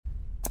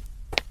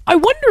I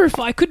wonder if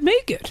I could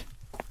make it.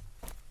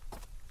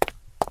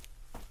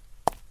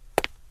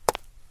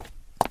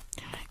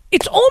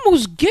 It's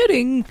almost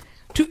getting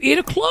to 8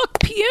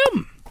 o'clock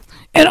p.m.,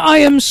 and I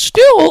am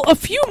still a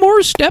few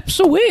more steps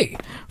away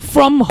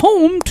from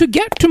home to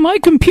get to my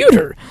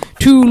computer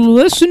to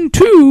listen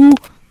to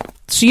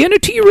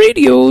CNT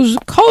Radio's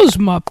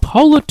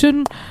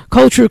Cosmopolitan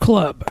Culture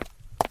Club.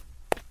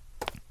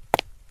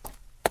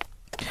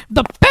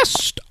 The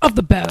best of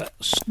the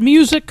best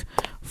music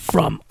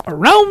from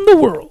around the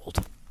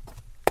world.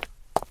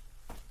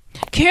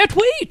 Can't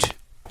wait!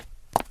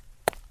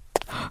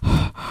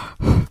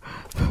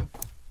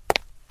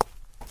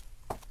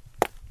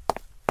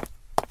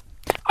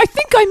 I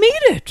think I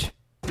made it!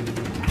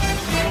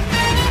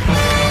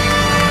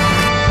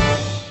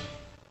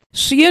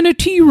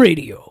 CNT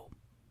Radio,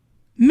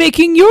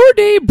 making your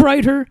day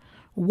brighter,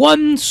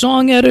 one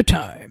song at a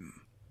time.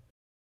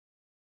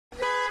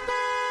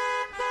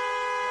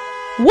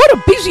 What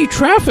a busy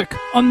traffic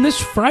on this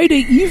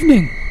Friday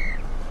evening.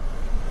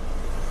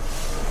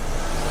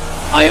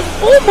 I am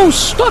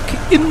almost stuck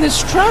in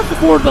this traffic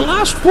for the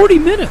last 40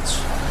 minutes.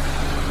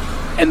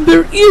 And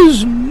there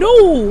is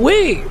no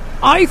way,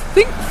 I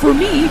think, for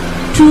me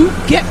to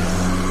get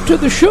to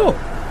the show.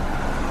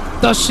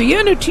 The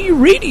CNT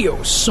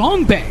Radio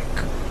Song Bank,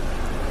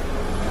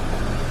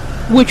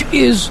 which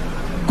is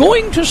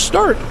going to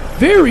start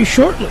very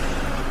shortly.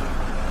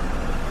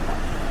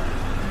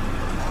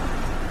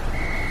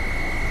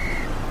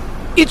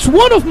 It's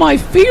one of my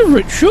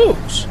favorite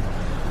shows.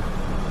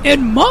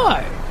 And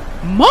my,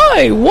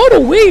 what a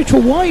way to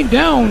wind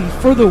down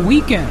for the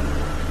weekend.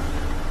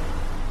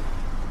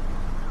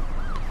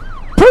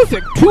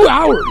 Perfect 2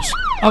 hours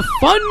of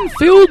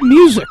fun-filled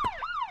music.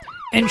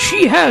 And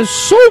she has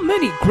so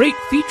many great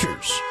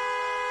features.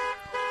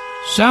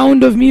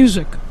 Sound of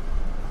Music,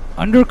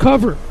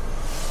 Undercover,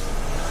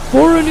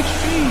 Foreign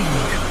Exchange,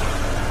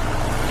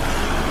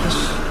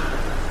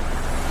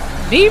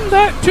 Name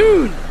That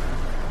Tune,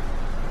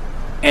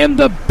 and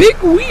the big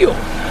wheel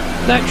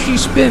that she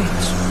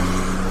spins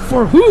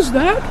for Who's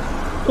That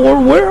or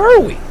Where Are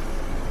We?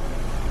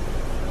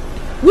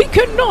 We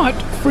cannot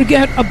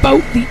forget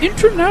about the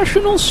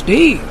international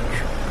stage.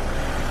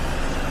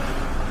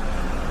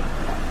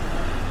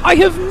 I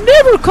have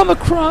never come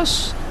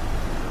across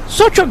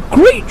such a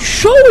great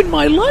show in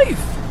my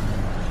life.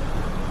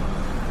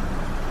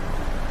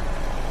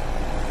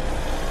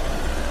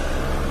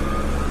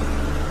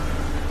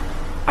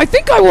 I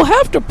think I will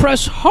have to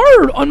press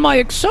hard on my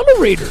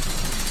accelerator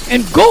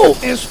and go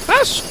as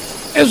fast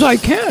as I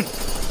can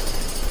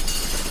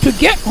to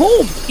get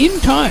home in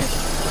time.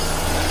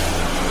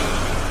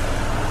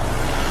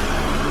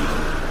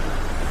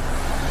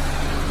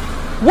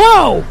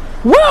 Wow!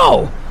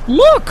 Wow!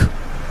 Look!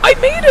 I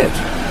made it!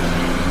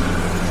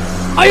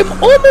 I am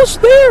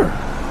almost there!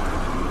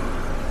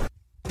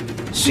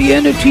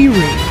 CNT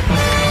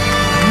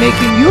Radio,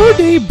 making your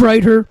day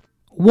brighter,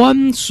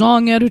 one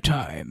song at a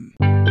time.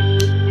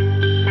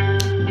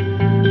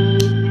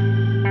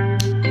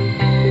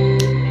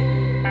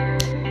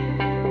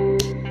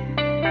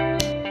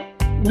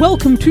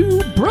 Welcome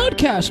to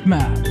Broadcast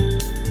Map.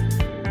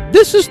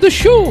 This is the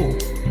show.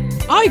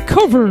 I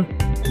cover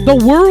the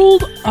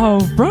world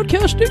of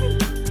broadcasting,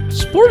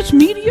 sports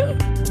media,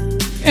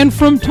 and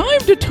from time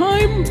to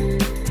time,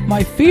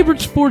 my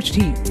favorite sports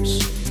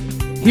teams.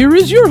 Here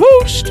is your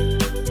host,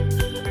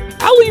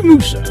 Ali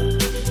Musa.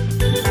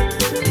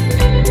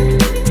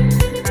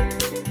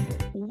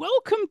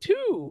 Welcome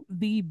to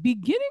the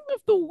beginning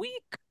of the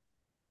week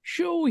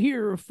show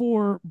here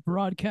for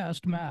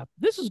Broadcast Map.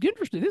 This is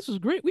interesting. This is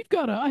great.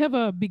 I have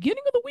a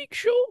beginning of the week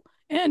show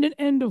and an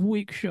end of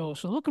week show.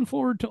 So looking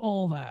forward to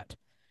all that.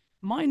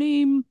 My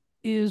name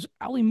is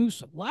Ali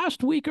Musa.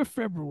 Last week of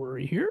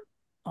February here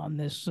on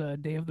this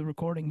day of the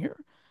recording here.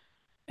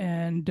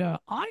 And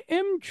I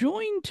am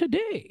joined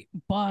today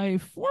by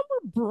former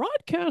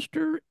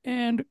broadcaster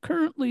and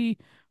current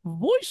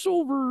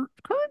voiceover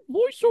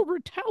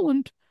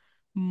talent,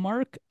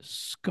 Marc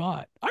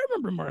Scott. I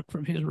remember Marc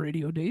from his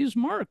radio days.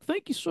 Marc,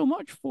 thank you so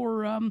much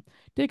for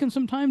taking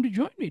some time to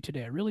join me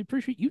today. I really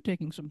appreciate you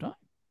taking some time.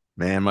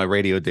 Man, my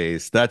radio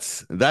days.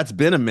 That's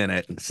been a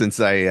minute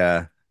since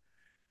I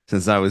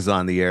was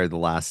on the air the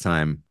last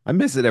time. I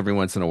miss it every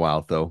once in a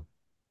while, though.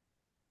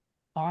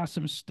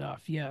 Awesome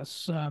stuff.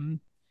 Yes.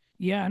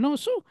 Yeah. No.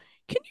 So,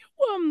 can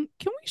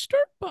we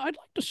start? I'd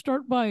like to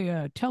start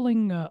by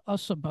telling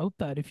us about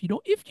that. If you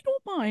don't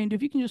mind,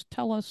 if you can just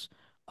tell us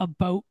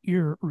about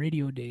your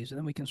radio days, and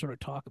then we can sort of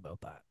talk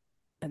about that,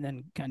 and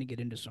then kind of get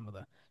into some of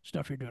the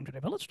stuff you're doing today.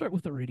 But let's start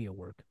with the radio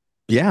work.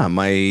 Yeah,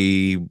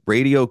 my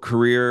radio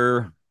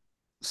career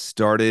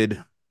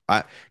started.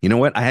 You know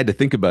what? I had to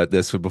think about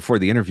this before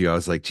the interview. I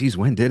was like, geez,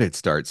 when did it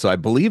start? So I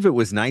believe it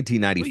was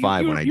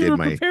 1995 when I did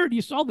my... You were prepared.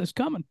 You saw this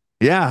coming.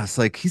 Yeah, it's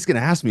like he's going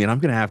to ask me, and I'm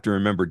going to have to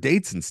remember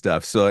dates and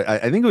stuff. So I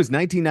think it was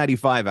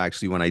 1995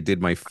 actually when I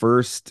did my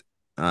first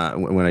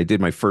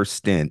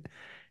stint,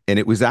 and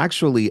it was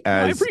actually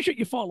as... I appreciate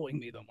you following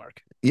me though,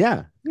 Marc.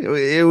 Yeah,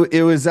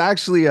 it was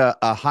actually a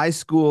high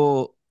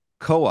school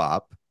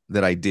co-op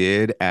that I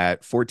did at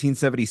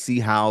 1470 C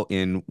Howe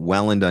in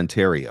Welland,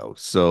 Ontario.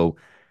 So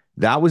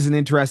that was an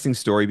interesting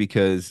story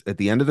because at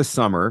the end of the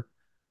summer,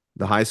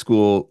 the high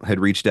school had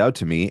reached out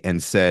to me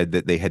and said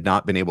that they had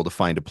not been able to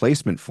find a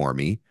placement for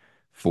me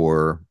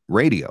for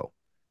radio,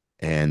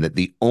 and that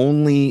the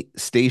only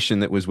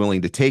station that was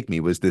willing to take me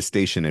was this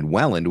station in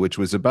Welland, which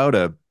was about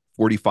a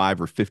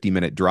 45 or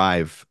 50-minute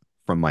drive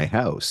from my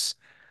house.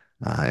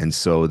 And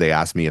so they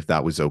asked me if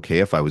that was okay,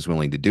 if I was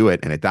willing to do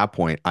it. And at that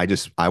point,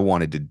 I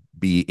wanted to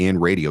be in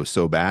radio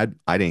so bad,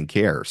 I didn't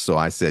care. So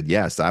I said,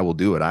 yes, I will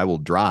do it. I will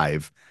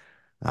drive.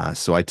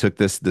 So I took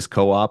this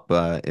co-op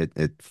at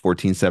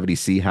 1470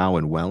 C Howe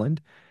in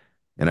Welland.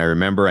 And I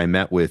remember I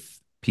met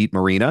with Pete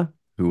Marina,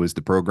 who was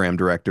the program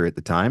director at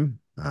the time,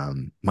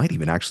 might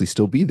even actually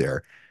still be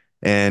there.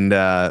 And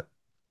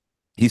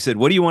he said,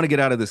 what do you want to get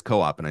out of this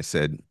co-op? And I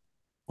said,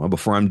 well,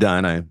 before I'm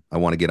done, I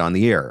want to get on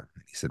the air.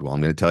 He said, well,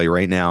 I'm going to tell you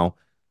right now,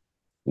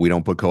 we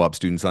don't put co-op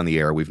students on the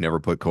air. We've never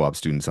put co-op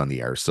students on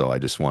the air. So I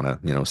just want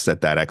to,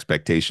 set that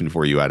expectation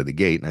for you out of the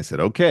gate. And I said,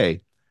 okay.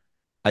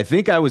 I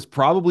think I was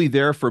probably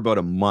there for about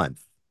a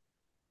month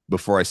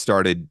before I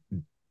started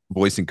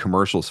voicing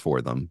commercials for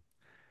them.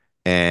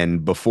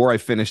 And before I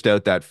finished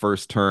out that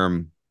first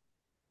term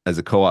as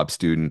a co-op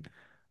student,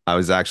 I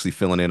was actually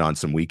filling in on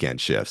some weekend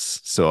shifts.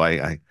 So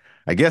I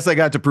guess I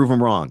got to prove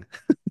them wrong.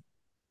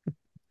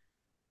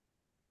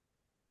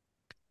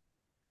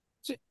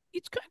 It's,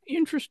 it's kind of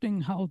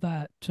interesting how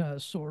that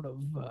sort of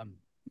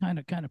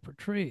kind of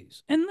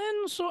portrays. And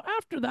then so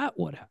after that,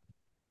 what happened?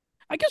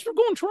 I guess we're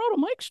going Toronto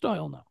Mike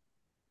style now.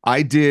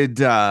 I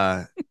did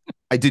I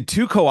did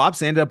two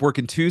co-ops. I ended up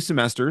working 2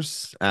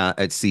 semesters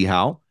at C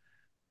Howe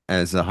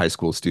as a high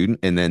school student,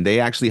 and then they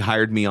actually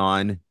hired me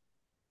on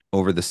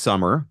over the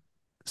summer.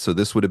 So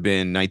this would have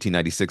been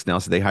 1996 now.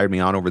 So they hired me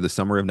on over the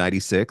summer of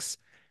 96,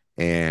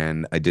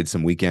 and I did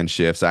some weekend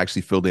shifts. I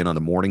actually filled in on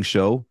the morning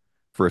show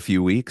for a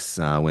few weeks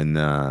when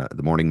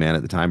the morning man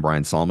at the time,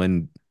 Brian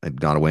Solomon,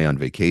 had gone away on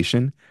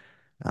vacation.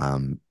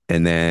 And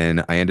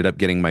then I ended up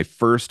getting my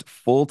first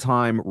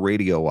full-time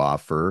radio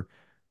offer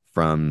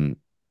from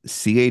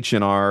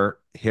CHNR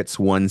Hits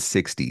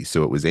 160.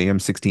 So it was AM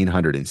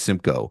 1600 in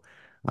Simcoe,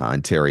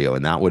 Ontario.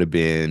 And that would have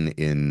been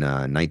in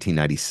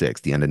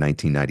 1996, the end of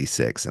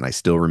 1996. And I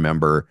still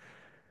remember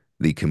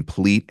the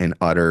complete and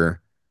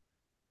utter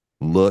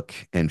look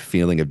and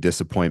feeling of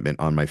disappointment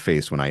on my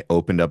face when I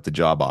opened up the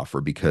job offer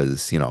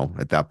because,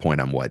 at that point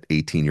I'm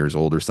 18 years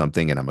old or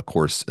something. And I'm, of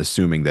course,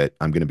 assuming that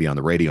I'm going to be on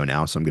the radio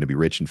now. So I'm going to be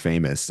rich and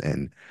famous.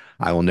 And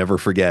I will never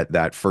forget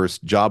that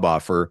first job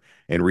offer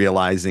and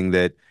realizing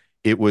that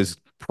it was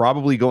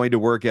probably going to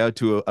work out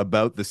to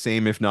about the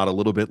same, if not a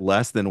little bit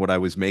less than what I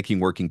was making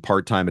working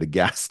part-time at a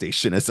gas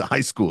station as a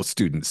high school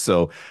student.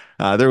 So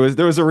there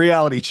was a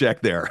reality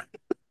check there.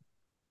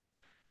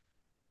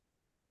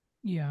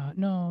 Yeah,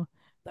 no,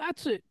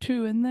 that's it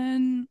too. And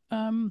then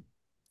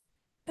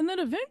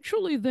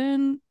eventually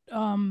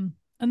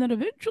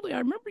I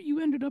remember you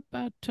ended up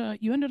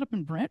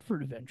in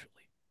Brantford eventually.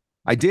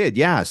 I did,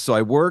 yeah. So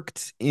I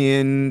worked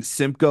in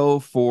Simcoe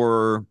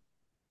for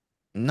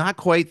not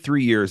quite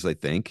 3 years, I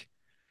think.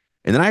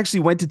 And then I actually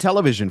went to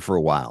television for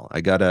a while.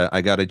 I got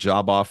a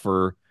job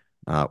offer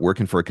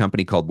working for a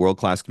company called World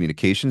Class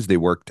Communications. They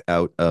worked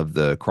out of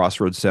the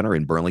Crossroads Center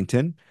in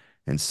Burlington.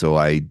 And so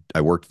I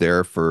worked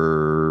there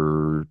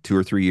for 2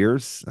 or 3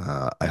 years.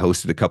 I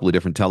hosted a couple of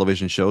different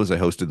television shows. I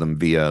hosted them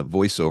via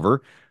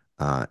voiceover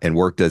and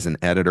worked as an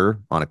editor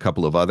on a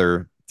couple of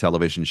other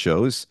television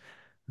shows.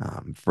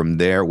 From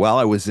there, while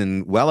I was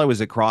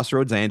at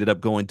Crossroads, I ended up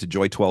going to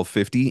Joy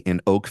 1250 in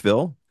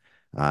Oakville,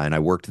 and I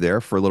worked there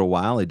for a little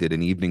while. I did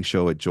an evening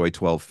show at Joy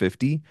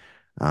 1250.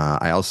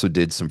 I also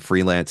did some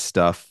freelance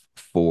stuff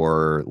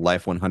for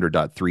Life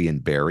 100.3 in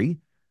Barrie,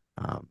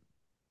 um,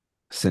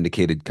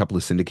 syndicated couple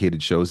of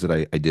syndicated shows that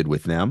I did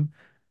with them.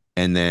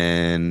 And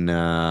then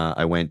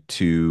I went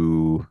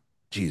to,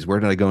 geez, where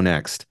did I go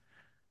next?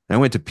 I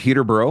went to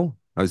Peterborough.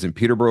 I was in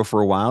Peterborough for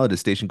a while at a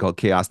station called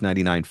Chaos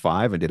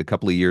 99.5. I did a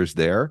couple of years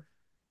there.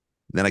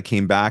 Then I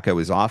came back. I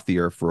was off the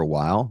air for a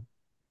while.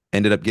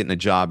 Ended up getting a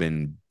job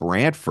in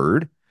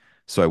Brantford.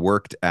 So I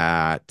worked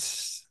at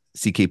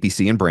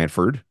CKPC in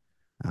Brantford.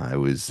 I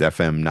was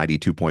FM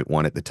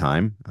 92.1 at the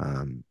time.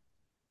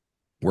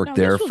 Worked Now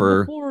there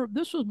for,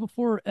 this was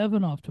before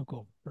Evanov took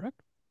over,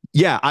 correct?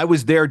 yeah, I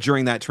was there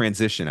during that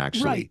transition Right.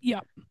 actually.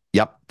 Yeah.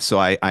 Yep. So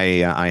I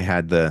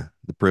had the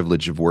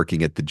privilege of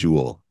working at the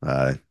Jewel.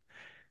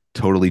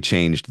 Totally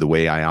changed the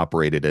way I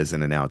operated as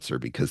an announcer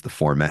because the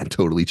format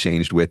totally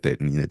changed with it.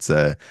 And it's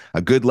a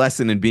good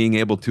lesson in being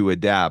able to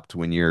adapt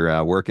when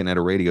you're working at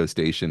a radio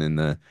station and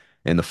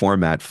the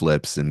format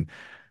flips. And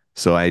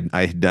so I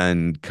had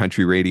done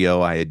country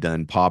radio, I had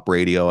done pop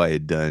radio, I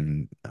had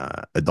done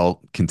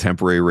adult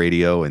contemporary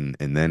radio, and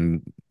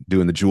then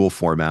doing the Jewel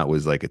format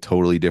was like a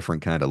totally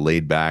different kind of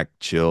laid back,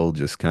 chill,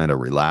 just kind of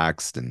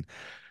relaxed. And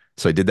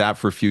so I did that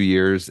for a few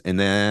years, and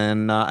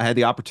then I had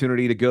the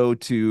opportunity to go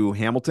to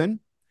Hamilton,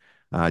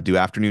 do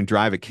afternoon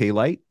drive at K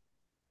Light.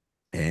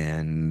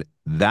 And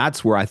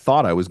that's where I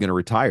thought I was going to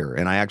retire.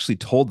 And I actually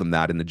told them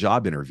that in the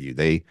job interview.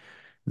 They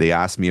they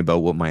asked me about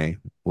what my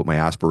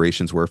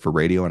aspirations were for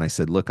radio, and I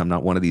said, look, I'm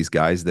not one of these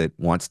guys that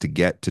wants to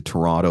get to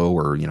Toronto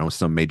or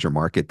some major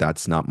market.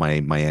 That's not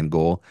my end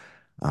goal.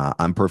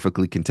 I'm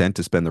perfectly content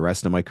to spend the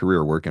rest of my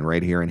career working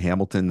right here in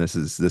Hamilton. This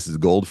is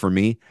gold for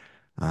me,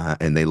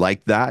 and they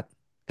liked that,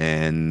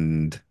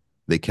 and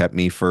they kept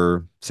me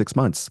for 6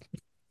 months.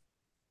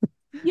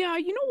 Yeah,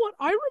 you know what?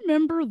 I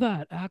remember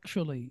that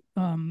actually.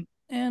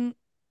 And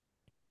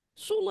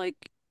so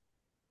like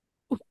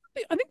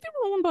I think they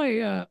were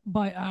owned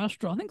by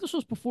Astra. I think this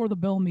was before the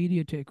Bell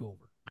Media takeover.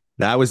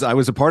 I was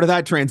a part of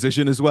that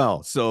transition as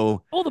well.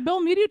 So Oh, the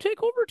Bell Media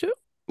takeover too?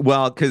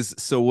 well, because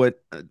so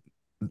what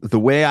the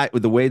way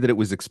that it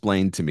was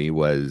explained to me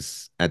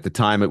was at the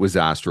time it was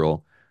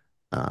Astral.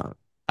 Uh,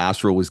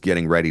 Astral was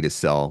getting ready to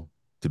sell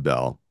to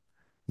Bell.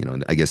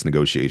 I guess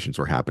negotiations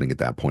were happening at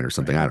that point or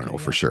something. Right. I don't Okay. know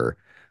for Yeah. sure.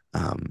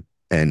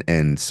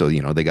 And so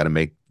they got to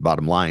make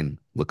bottom line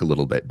look a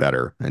little bit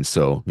better. And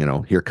so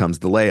here comes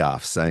the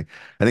layoffs. I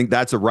think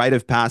that's a rite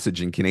of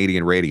passage in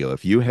Canadian radio.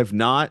 If you have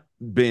not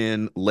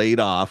been laid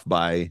off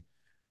by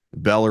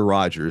Bell or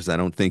Rogers, I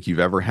don't think you've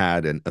ever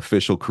had an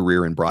official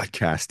career in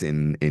broadcast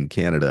in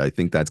Canada. I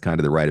think that's kind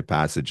of the rite of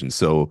passage. And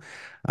so,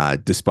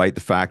 despite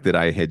the fact that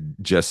I had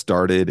just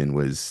started and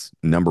was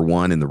number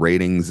one in the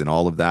ratings and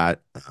all of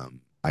that,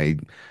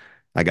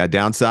 I got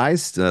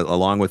downsized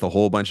along with a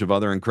whole bunch of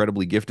other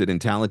incredibly gifted and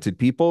talented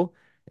people,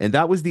 and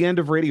that was the end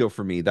of radio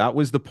for me. That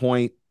was the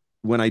point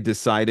when I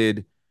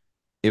decided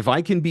if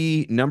I can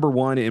be number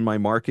one in my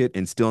market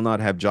and still not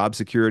have job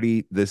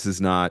security, this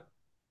is not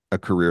a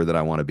career that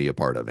I want to be a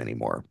part of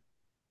anymore.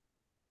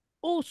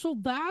 Oh, so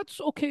that's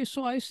okay.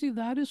 So I see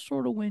that is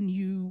sort of when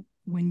you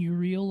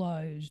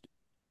realized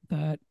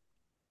that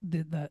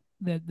that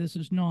this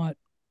is not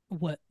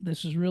what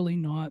this is really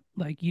not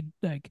like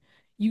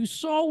you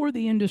saw where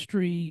the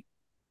industry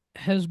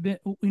has been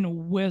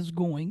was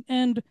going,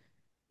 and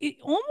it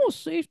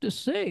almost safe to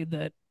say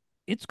that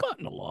it's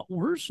gotten a lot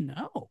worse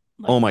now.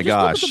 Like Oh my just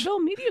look at the gosh. Bell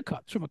Media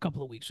cuts from a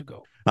couple of weeks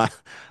ago. I,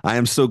 I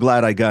am so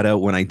glad I got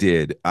out when I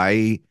did.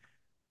 I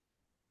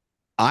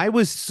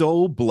was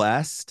so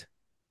blessed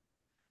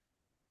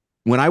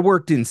when I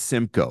worked in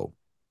Simcoe.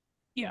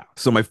 Yeah.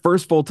 So my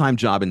first full-time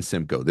job in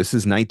Simcoe, this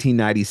is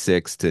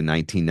 1996 to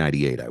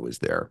 1998 I was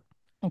there.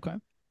 Okay.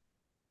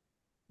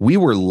 We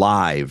were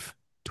live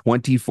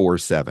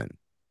 24/7.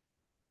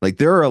 Like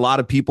there are a lot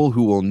of people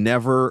who will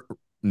never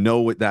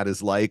know what that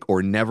is like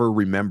or never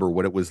remember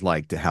what it was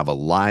like to have a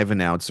live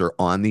announcer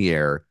on the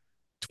air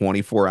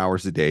 24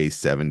 hours a day,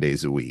 7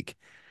 days a week.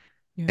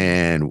 Yeah.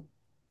 And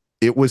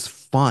it was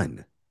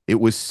fun. It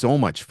was so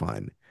much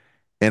fun.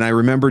 And I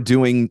remember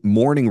doing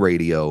morning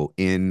radio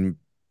in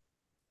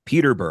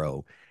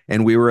Peterborough,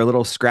 and we were a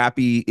little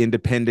scrappy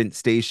independent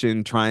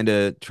station trying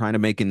to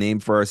make a name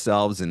for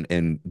ourselves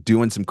and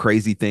doing some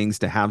crazy things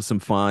to have some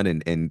fun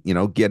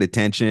and get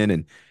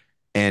attention,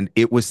 and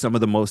it was some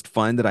of the most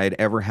fun that I had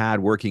ever had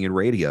working in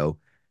radio.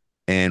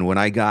 And when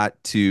I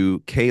got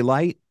to K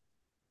Light,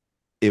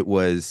 it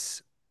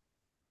was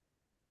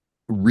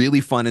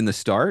really fun in the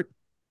start.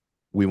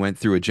 We went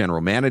through a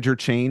general manager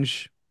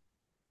change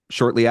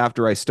shortly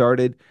after I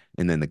started,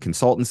 and then the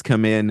consultants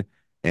come in,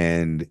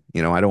 and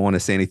I don't want to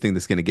say anything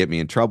that's going to get me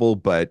in trouble,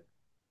 but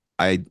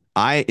I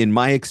in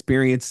my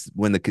experience,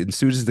 when the as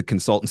soon as the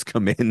consultants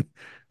come in,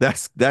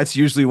 that's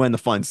usually when the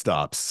fun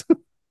stops.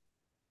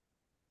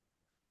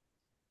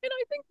 And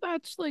I think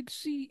that's like,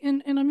 see,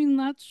 and I mean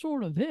that's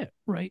sort of it,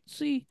 right?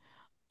 See,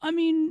 I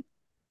mean,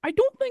 I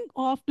don't think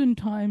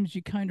oftentimes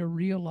you kind of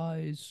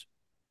realize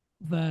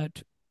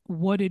that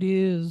what it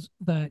is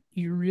that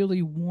you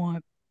really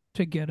want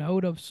to get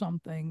out of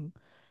something.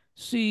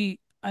 See,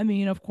 I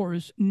mean, of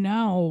course,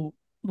 now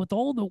with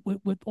all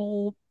with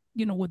all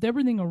with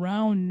everything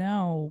around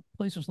now,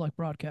 places like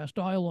Broadcast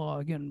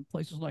Dialogue and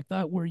places like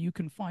that where you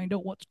can find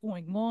out what's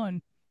going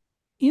on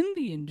in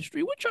the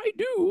industry, which I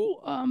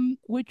do,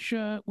 which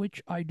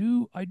I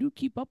do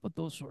keep up with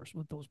those sources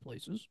with those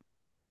places.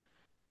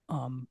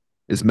 Um,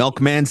 Is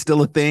Milkman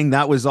still a thing?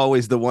 That was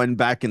always the one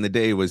back in the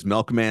day, was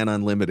Milkman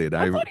Unlimited.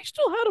 I I thought he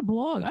still had a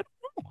blog. I don't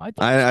know. I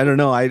thought he I still don't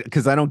know. did. I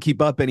because I don't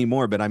keep up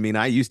anymore, but I mean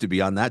I used to be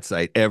on that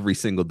site every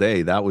single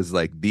day. That was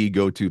like the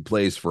go-to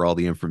place for all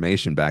the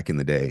information back in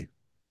the day.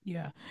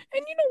 Yeah.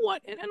 And you know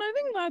what? And I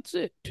think that's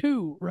it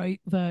too, right?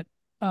 That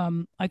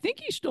I think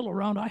he's still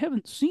around. I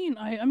haven't seen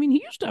I mean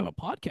he used to have a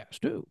podcast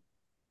too.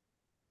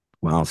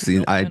 Well, The see,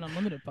 Milkman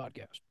Unlimited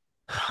podcast.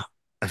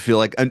 I feel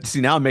like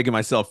see now I'm making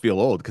myself feel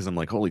old because I'm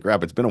like, holy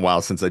crap, it's been a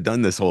while since I've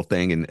done this whole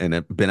thing and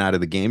I've been out of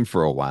the game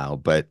for a while.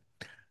 But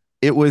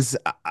it was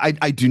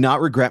I do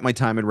not regret my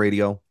time in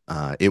radio.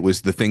 It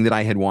was the thing that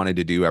I had wanted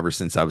to do ever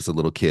since I was a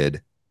little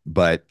kid.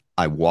 But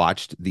I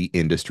watched the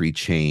industry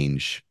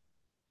change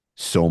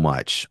so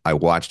much. I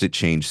watched it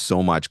change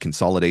so much.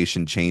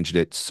 Consolidation changed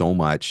it so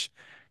much.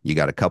 You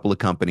got a couple of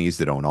companies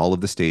that own all of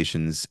the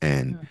stations,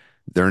 and Yeah.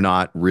 they're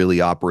not really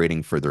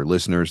operating for their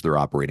listeners. They're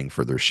operating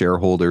for their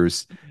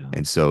shareholders. Yeah.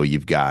 And so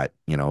you've got,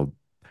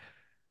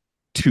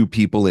 two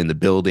people in the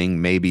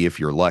building. Maybe if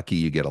you're lucky,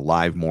 you get a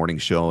live morning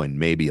show and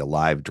maybe a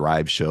live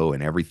drive show,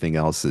 and everything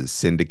else is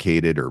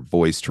syndicated or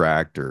voice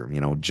tracked or,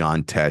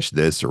 John Tesh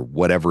this or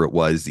whatever it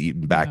was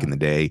even back Yeah. in the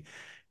day.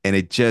 And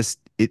it just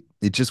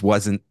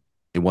wasn't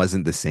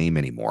the same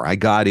anymore. I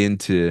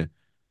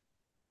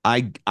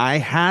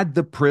had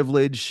the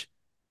privilege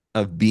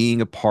of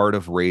being a part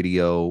of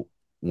radio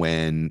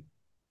when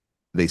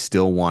they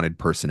still wanted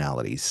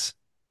personalities.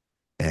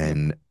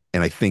 Yep.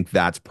 And I think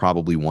that's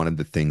probably one of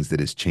the things that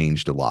has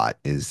changed a lot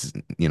is,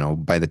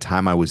 by the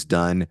time I was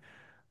done,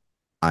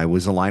 I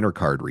was a liner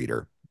card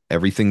reader.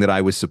 Everything that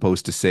I was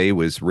supposed to say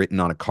was written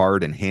on a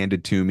card and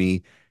handed to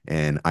me,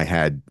 and I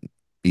had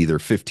either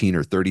 15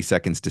 or 30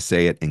 seconds to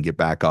say it and get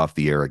back off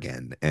the air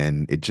again.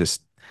 And it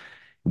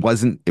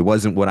wasn't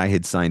what I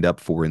had signed up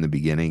for in the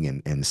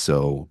beginning, and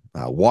so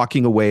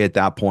walking away at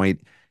that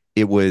point,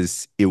 it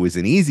was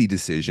an easy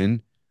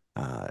decision,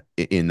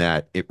 in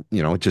that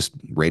just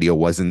radio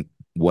wasn't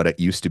what it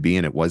used to be,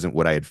 and it wasn't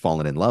what I had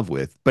fallen in love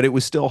with. But it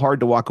was still hard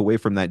to walk away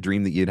from that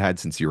dream that you'd had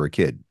since you were a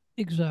kid.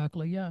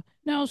 Exactly. Yeah.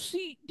 Now,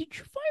 see, did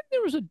you find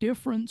there was a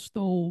difference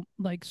though,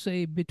 like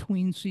say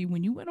between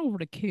when you went over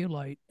to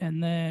K-Light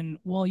and then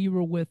while you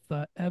were with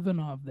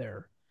Evanov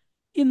there,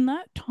 in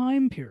that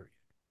time period,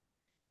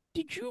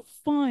 did you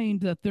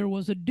find that there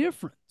was a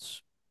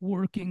difference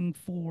working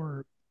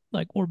for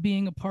or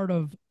being a part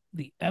of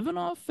the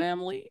Evanov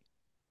family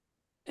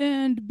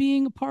and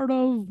being a part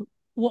of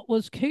what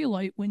was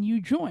K-Light when you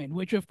joined,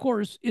 which of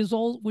course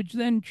which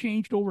then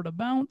changed over to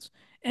Bounce,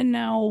 and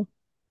now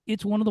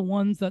it's one of the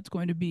ones that's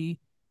going to be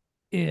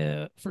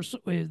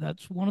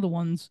that's one of the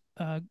ones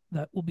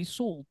that will be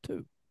sold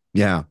too.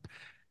 Yeah.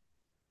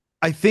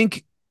 I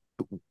think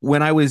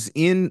when I was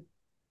in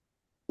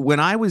when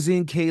I was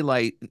in K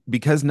Light,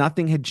 because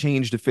nothing had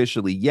changed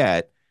officially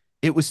yet,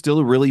 it was still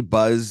a really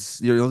buzz.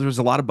 There was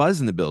a lot of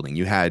buzz in the building.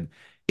 You had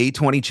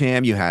 820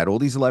 Cham, you had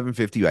Oldies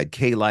 1150, you had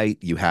K Light,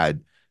 you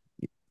had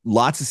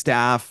lots of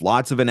staff,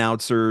 lots of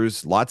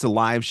announcers, lots of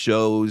live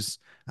shows,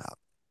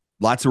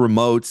 lots of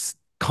remotes,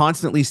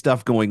 constantly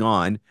stuff going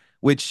on,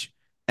 which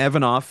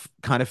Evanoff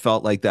kind of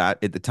felt like that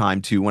at the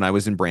time too. When I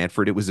was in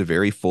Brantford, it was a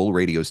very full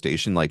radio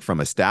station. Like from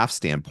a staff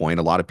standpoint,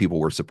 a lot of people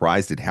were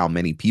surprised at how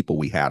many people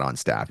we had on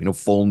staff.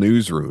 Full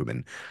newsroom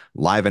and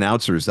live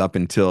announcers up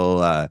until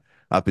the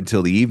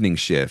evening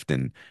shift,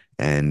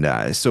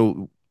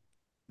 so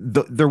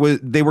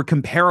they were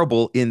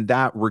comparable in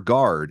that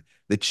regard.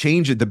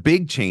 The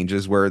big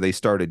changes where they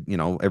started,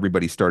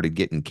 everybody started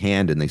getting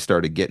canned and they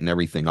started getting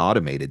everything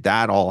automated.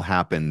 That all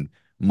happened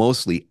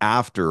mostly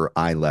after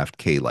I left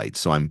K-Light.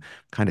 So I'm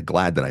kind of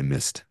glad that I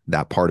missed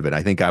that part of it.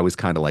 I think I was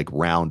kind of like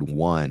round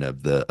one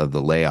of the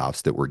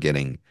layoffs that were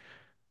getting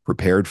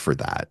prepared for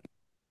that.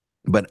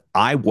 But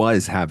I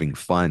was having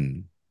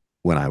fun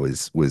when I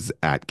was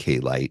at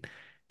K-Light.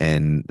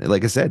 And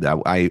like I said,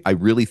 I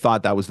really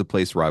thought that was the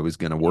place where I was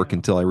going to work Yeah.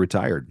 until I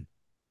retired.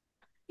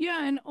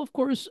 Yeah, and of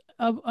course,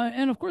 there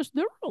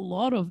were a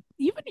lot of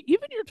even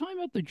your time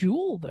at the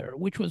Jewel there,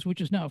 which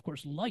is now, of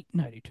course, Light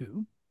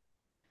 92.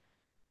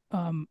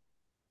 Um,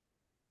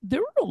 there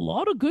were a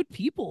lot of good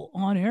people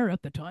on air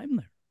at the time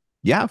there.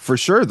 Yeah, for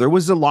sure. There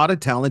was a lot of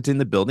talent in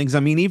the buildings. I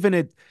mean, even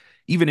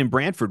in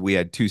Brantford, we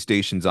had two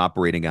stations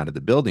operating out of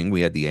the building.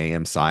 We had the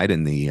AM side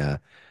and the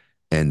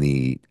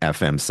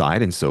FM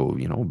side. And so,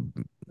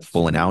 That's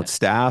full and out right.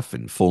 staff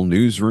and full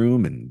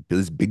newsroom and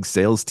this big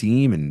sales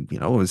team. And,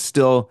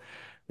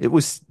 it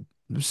was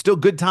still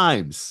good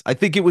times. I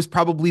think it was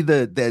probably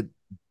the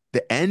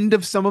end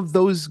of some of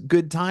those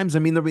good times. I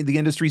mean, the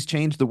industry's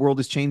changed, the world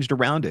has changed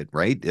around it,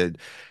 right? And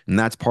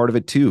that's part of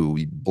it too.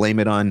 We blame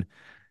it on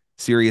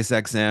Sirius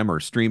XM or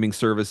streaming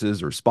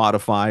services or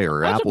Spotify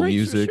or That's a Apple great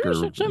Music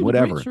Sirius or XM is a great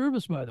whatever.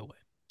 service, by the way.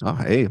 Oh,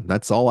 hey,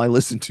 that's all I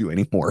listen to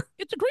anymore.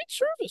 It's a great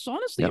service,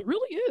 honestly, Yep. it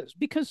really is.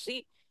 Because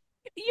see,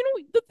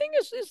 the thing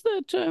is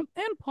that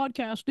and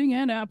podcasting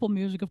and Apple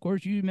Music, of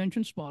course, you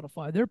mentioned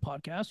Spotify, their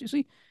podcast. You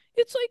see,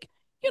 it's like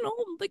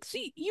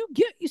see, you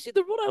see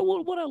the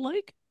what I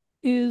like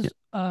Yep. is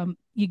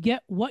you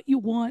get what you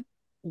want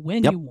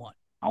when you Yep. want.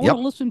 I want to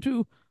Yep. listen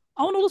to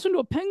I want to listen to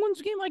a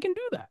Penguins game. I can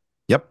do that.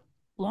 Yep.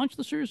 Launch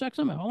the Sirius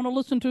XM. I want to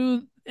listen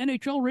to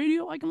NHL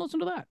radio. I can listen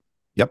to that.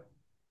 Yep.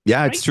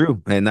 Yeah, it's Right?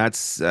 true. And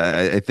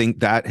I think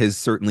that has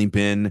certainly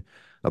been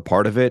a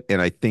part of it.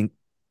 And I think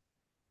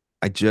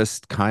I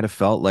just kind of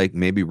felt like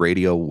maybe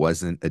radio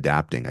wasn't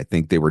adapting. I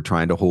think they were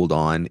trying to hold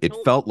on. It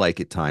No, felt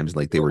like at times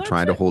like they well, were that's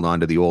trying to it. hold on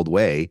to the old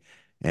way.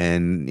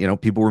 And,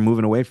 people were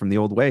moving away from the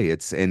old way.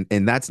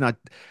 And that's not,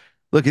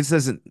 look, it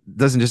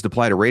doesn't just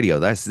apply to radio.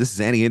 This is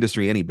any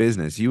industry, any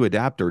business. You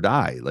adapt or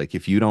die. Like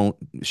if you don't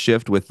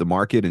shift with the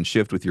market and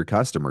shift with your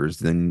customers,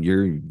 then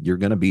you're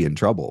gonna be in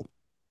trouble.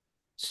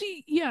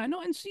 See, yeah,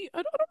 no, and see, I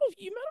don't know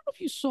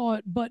if you saw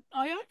it, but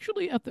I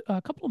actually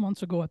a couple of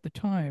months ago at the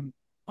time,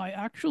 I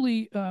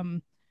actually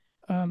um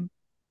an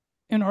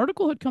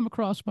article had come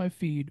across my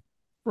feed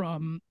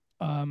from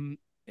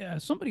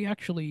somebody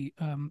actually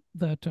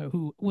that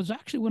who was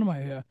actually one of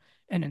my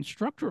an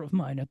instructor of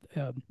mine at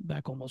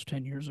back almost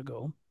 10 years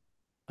ago,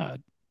 uh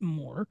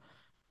more.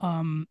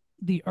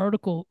 the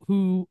article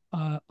who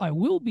I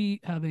will be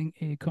having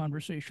a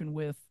conversation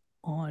with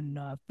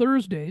on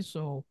Thursday,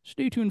 so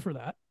stay tuned for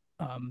that.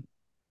 Um,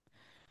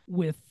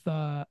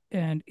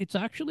 and it's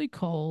actually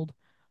called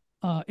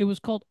it was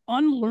called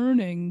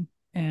Unlearning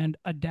and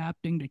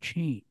Adapting to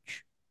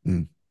Change.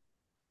 Mm.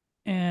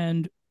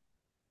 And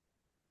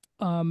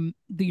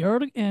the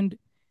article, and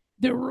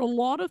there were a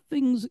lot of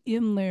things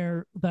in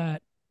there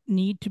that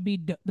need to be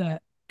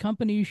that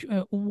companies.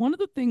 One of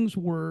the things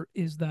were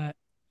is that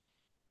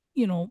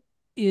you know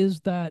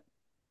is that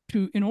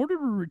to in order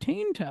to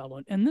retain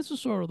talent, and this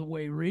is sort of the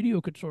way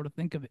radio could sort of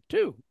think of it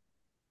too,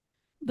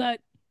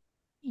 that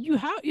you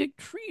have you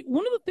treat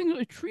one of the things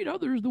is treat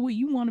others the way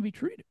you want to be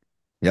treated.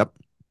 Yep.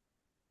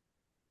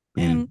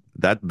 I mean,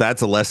 And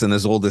that's a lesson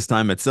as old as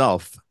time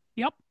itself.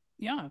 yep,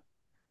 yeah.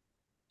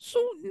 So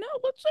now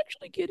let's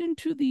actually get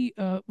into the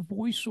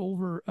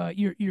voiceover,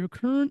 your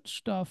current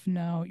stuff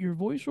now, your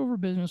voiceover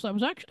business. I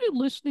was actually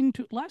listening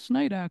to last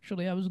night.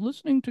 Actually, I was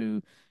listening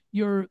to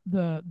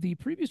the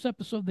previous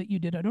episode that you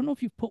did. I don't know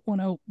if you've put one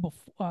out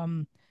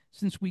before,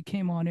 since we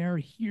came on air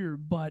here,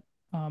 but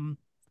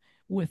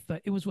with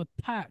it was with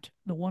Pat,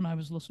 the one I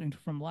was listening to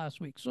from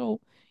last week.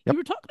 So you Yep.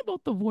 were talking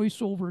about the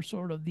voiceover,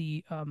 sort of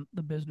the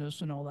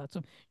business and all that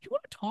stuff. Do you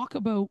want to talk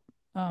about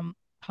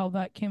how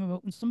that came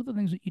about and some of the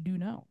things that you do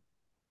now?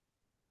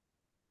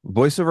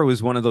 Voiceover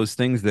was one of those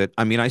things that,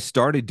 I mean, I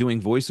started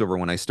doing voiceover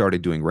when I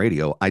started doing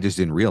radio. I just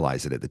didn't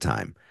realize it at the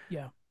time.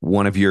 Yeah.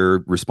 One of your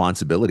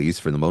responsibilities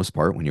for the most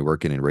part when you're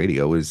working in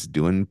radio is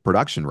doing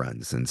production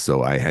runs. And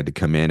so I had to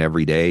come in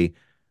every day,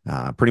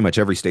 pretty much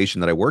every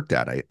station that I worked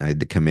at. I had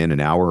to come in an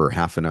hour or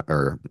half an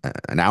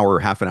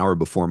hour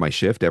before my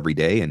shift every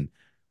day and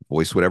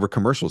voice whatever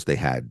commercials they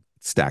had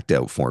stacked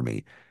out for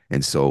me.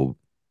 And so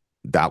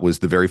that was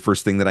the very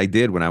first thing that I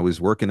did when I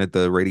was working at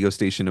the radio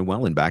station in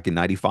Welland back in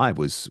 '95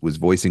 was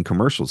voicing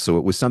commercials. So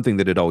it was something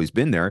that had always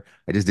been there.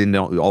 I just didn't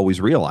always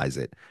realize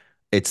it.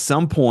 At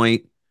some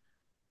point,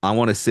 I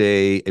want to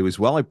say it was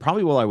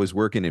probably while I was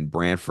working in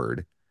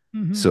Brantford.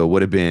 Mm-hmm. So it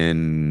would have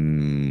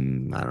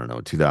been, I don't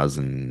know,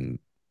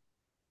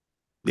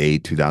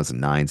 2008,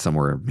 2009,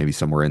 somewhere, maybe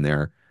somewhere in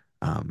there.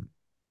 Um,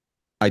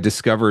 I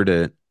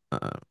discovered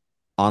uh,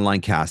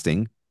 online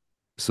casting.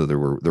 So there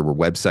were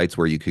websites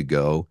where you could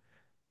go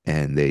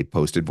and they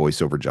posted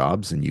voiceover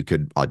jobs and you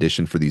could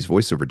audition for these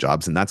voiceover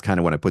jobs. And that's kind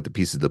of when I put the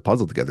pieces of the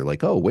puzzle together,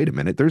 like, oh, wait a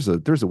minute, there's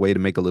a way to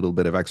make a little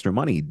bit of extra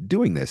money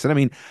doing this. And I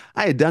mean,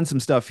 I had done some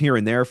stuff here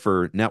and there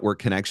for network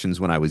connections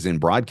when I was in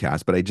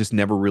broadcast, but I just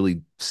never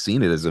really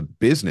seen it as a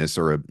business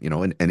or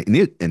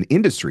an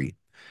industry.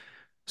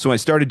 So I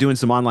started doing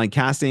some online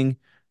casting,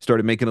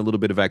 started making a little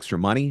bit of extra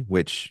money,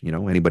 which,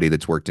 anybody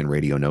that's worked in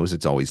radio knows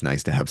it's always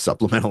nice to have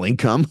supplemental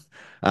income.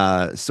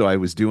 So I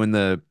was doing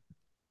the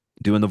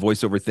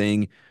voiceover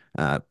thing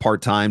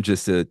part time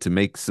just to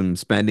make some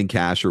spending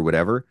cash or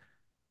whatever.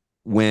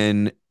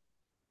 When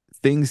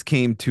things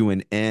came to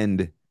an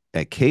end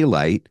at K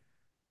Light,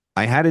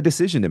 I had a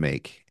decision to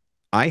make.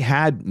 I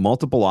had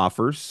multiple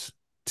offers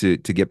to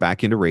get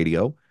back into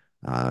radio,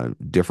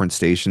 different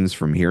stations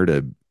from here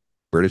to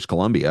British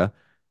Columbia,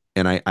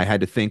 and I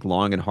had to think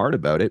long and hard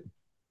about it.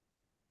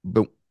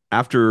 But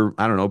after,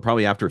 I don't know,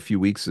 probably after a few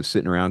weeks of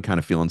sitting around kind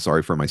of feeling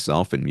sorry for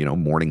myself and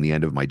mourning the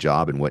end of my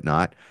job and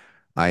whatnot,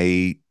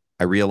 I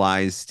I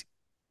realized,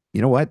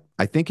 you know what?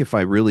 I think if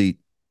I really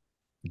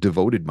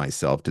devoted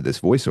myself to this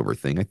voiceover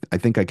thing, I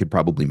think I could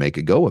probably make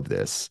a go of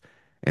this.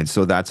 And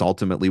so that's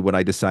ultimately what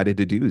I decided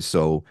to do.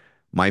 So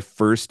my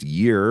first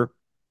year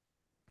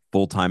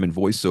full time in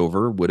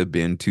voiceover would have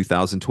been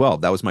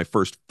 2012. That was my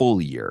first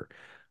full year.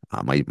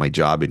 My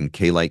job in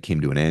K Light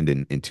came to an end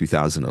in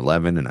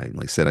 2011, and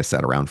like I said, I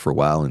sat around for a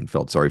while and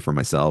felt sorry for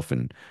myself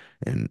and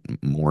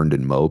mourned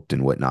and moped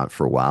and whatnot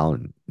for a while,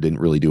 and didn't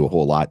really do a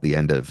whole lot at the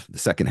end of the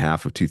second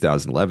half of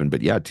 2011.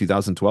 But yeah,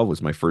 2012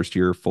 was my first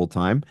year full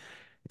time,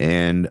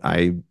 and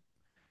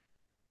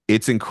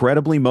it's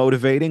incredibly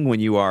motivating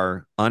when you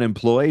are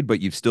unemployed,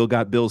 but you've still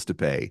got bills to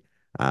pay.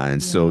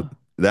 And so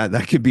Yeah.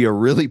 that could be a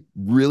really,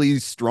 really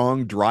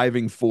strong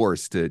driving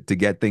force to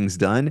get things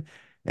done.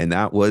 And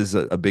that was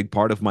a big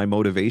part of my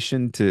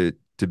motivation to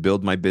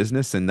build my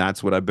business. And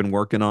that's what I've been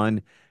working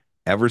on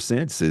ever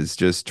since, is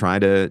just trying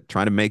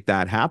to make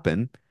that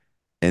happen.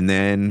 And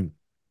then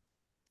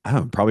I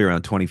don't know, probably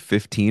around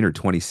 2015 or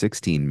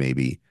 2016,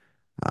 maybe,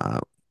 uh,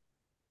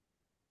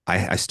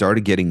 I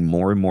started getting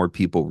more and more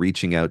people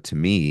reaching out to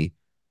me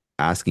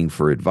asking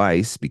for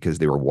advice because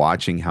they were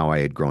watching how I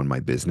had grown my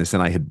business,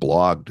 and I had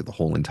blogged the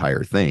whole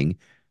entire thing.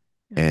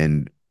 Yeah.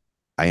 And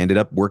I ended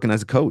up working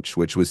as a coach,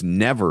 which was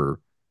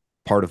never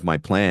part of my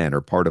plan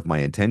or part of my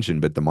intention,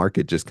 but the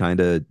market just kind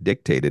of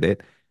dictated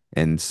it.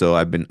 And so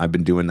I've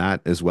been doing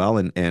that as well.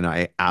 And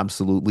I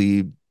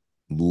absolutely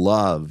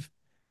love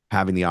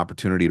having the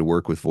opportunity to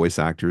work with voice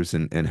actors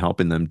and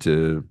helping them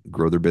to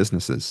grow their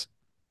businesses.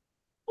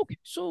 Okay.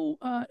 So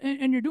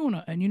and you're doing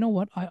it, and you know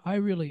what?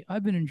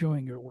 I've been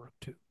enjoying your work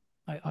too.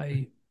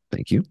 I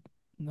Thank you.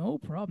 no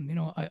problem.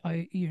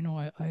 I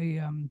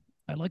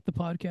like the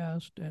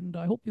podcast, and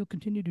I hope you'll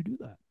continue to do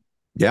that.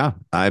 Yeah,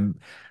 I'm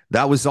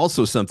that was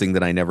also something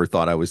that I never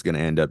thought I was going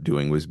to end up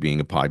doing was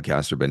being a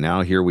podcaster, but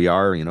now here we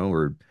are,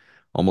 we're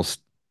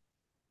almost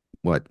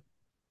what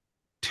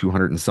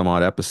 200 and some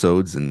odd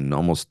episodes and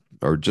almost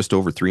or just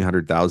over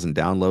 300,000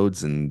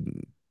 downloads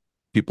and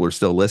people are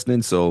still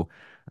listening. So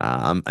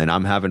and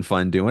I'm having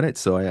fun doing it.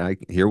 So I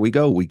here we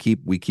go. We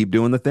keep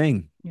doing the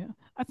thing. Yeah,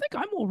 I think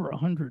I'm over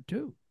 100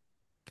 too.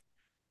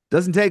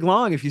 Doesn't take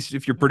long if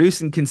you're Yeah.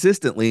 producing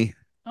consistently.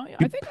 Oh yeah, I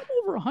Peop- think I'm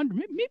over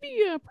 100. Maybe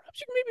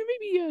perhaps you can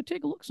maybe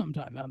take a look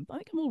sometime. I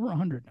think I'm over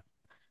 100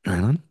 Right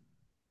on.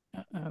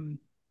 now.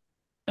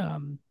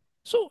 Um,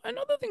 so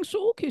another thing.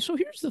 So okay. So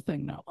here's the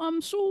thing now.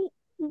 So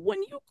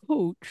when you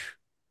coach,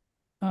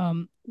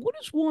 what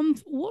is one?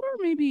 What are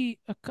maybe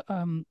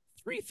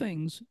three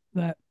things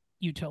that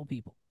you tell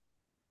people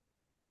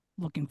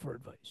looking for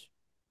advice?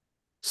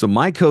 So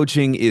my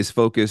coaching is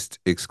focused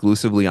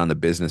exclusively on the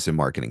business and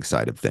marketing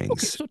side of Okay.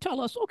 things. So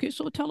tell us. Okay.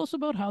 So tell us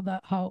about how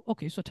that. How.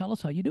 Okay. So tell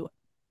us how you do it.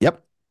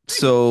 Yep. Three things.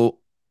 So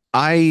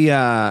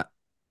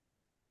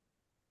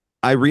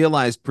I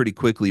realized pretty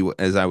quickly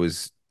as I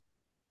was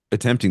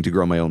attempting to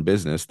grow my own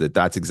business that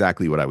that's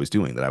exactly what I was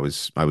doing, that I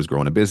was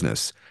growing a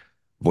business.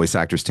 Voice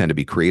actors tend to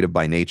be creative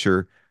by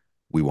nature.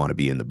 We want to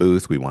be in the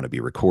booth, we want to be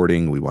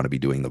recording, we want to be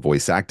doing the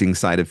voice acting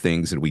side of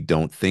things, and we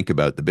don't think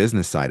about the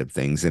business side of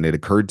things. And it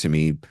occurred to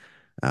me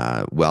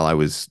while I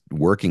was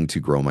working to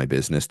grow my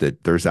business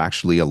that there's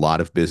actually a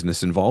lot of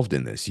business involved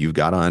in this. You've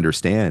got to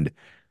understand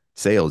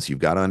sales, you've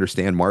got to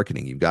understand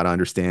marketing, you've got to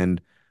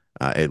understand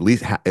at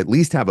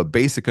least have a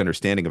basic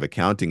understanding of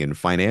accounting and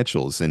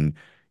financials, and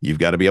you've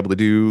got to be able to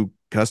do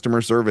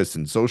customer service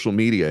and social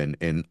media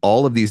and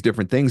all of these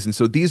different things. And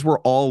so these were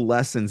all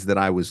lessons that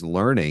I was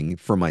learning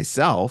for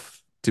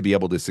myself to be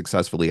able to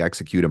successfully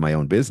execute in my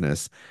own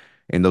business.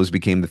 And those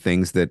became the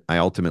things that I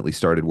ultimately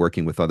started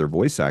working with other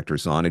voice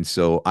actors on. And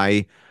so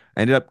I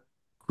ended up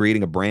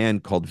creating a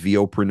brand called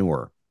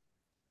VOpreneur.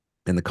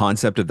 And the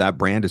concept of that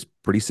brand is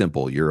pretty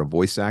simple. You're a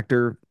voice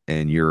actor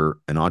and you're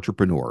an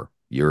entrepreneur.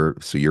 You're a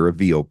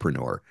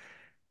VOpreneur.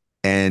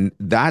 And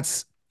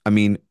that's, I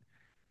mean,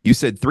 you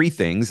said three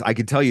things. I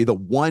could tell you the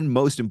one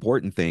most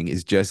important thing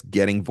is just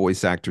getting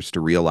voice actors to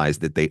realize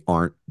that they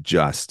aren't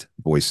just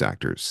voice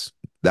actors.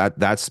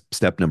 That's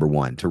step number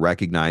one, to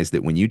recognize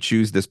that when you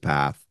choose this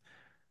path,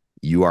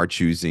 you are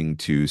choosing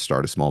to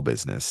start a small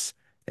business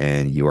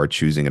and you are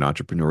choosing an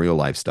entrepreneurial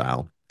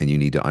lifestyle and you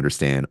need to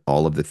understand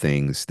all of the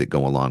things that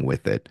go along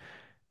with it.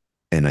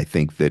 And I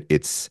think that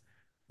it's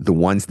the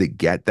ones that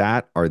get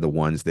that are the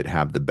ones that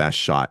have the best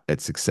shot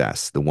at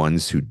success. The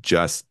ones who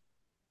just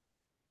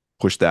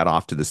push that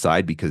off to the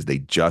side because they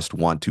just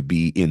want to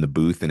be in the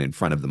booth and in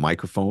front of the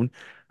microphone.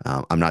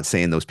 I'm not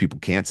saying those people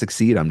can't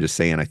succeed. I'm just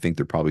saying I think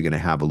they're probably going to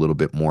have a little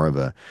bit more of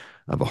a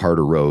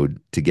harder road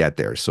to get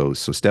there. So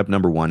step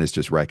number one is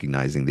just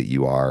recognizing that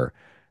you are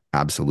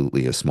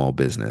absolutely a small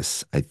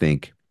business. I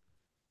think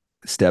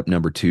step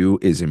number two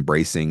is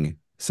embracing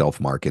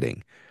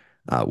self-marketing,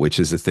 which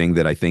is a thing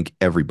that I think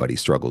everybody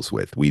struggles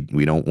with. We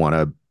don't want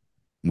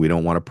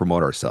to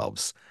promote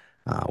ourselves.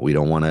 We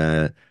don't want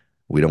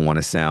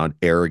to sound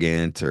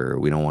arrogant, or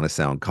we don't want to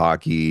sound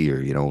cocky,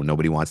 or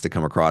nobody wants to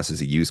come across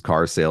as a used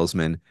car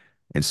salesman.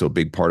 And so a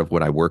big part of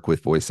what I work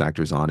with voice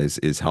actors on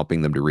is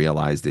helping them to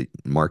realize that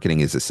marketing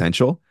is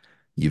essential.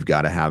 You've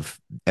got to have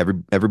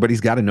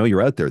everybody's got to know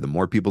you're out there. The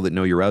more people that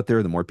know you're out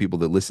there, the more people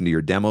that listen to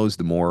your demos,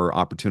 the more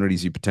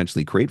opportunities you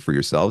potentially create for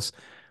yourselves.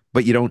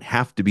 But you don't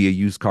have to be a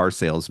used car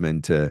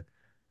salesman to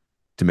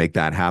make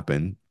that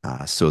happen.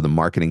 So the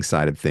marketing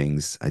side of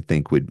things, I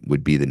think,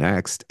 would be the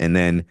next. And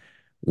then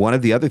one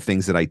of the other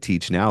things that I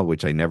teach now,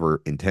 which I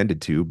never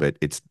intended to, but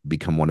it's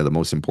become one of the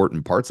most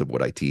important parts of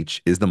what I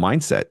teach, is the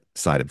mindset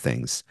side of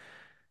things.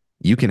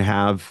 You can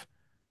have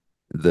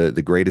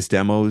the greatest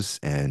demos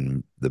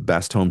and the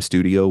best home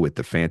studio with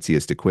the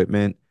fanciest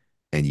equipment,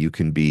 and you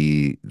can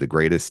be the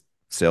greatest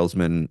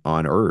salesman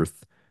on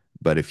earth.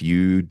 But if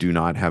you do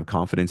not have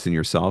confidence in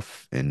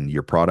yourself and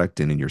your product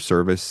and in your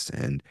service,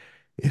 and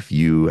if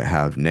you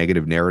have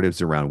negative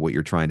narratives around what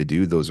you're trying to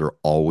do, those are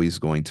always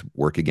going to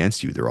work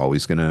against you. They're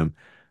always going to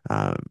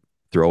uh,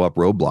 throw up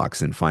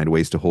roadblocks and find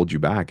ways to hold you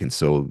back. And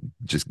so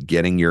just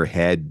getting your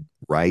head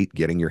right,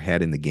 getting your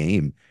head in the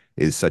game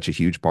is such a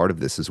huge part of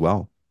this as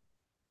well.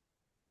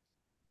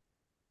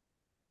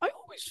 I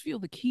always feel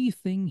the key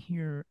thing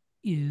here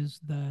is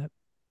that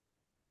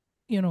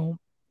you know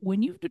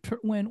when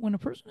a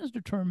person is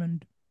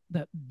determined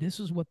that this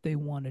is what they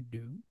want to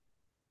do,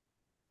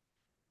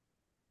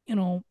 you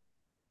know,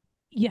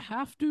 you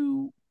have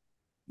to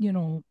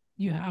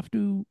you have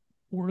to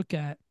work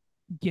at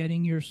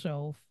getting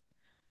yourself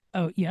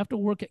out. You have to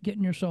work at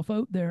getting yourself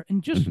out there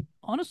and just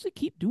honestly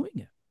keep doing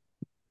it.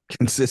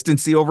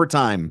 Consistency over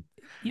time.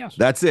 Yes.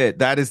 That's it.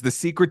 That is the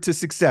secret to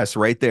success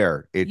right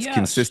there. It's Yes.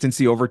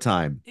 consistency over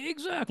time.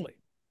 Exactly.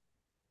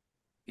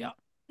 Yeah.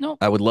 No.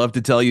 I would love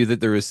to tell you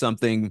that there is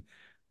something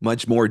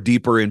much more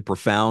deeper and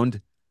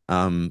profound.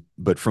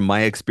 But from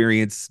my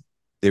experience,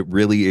 it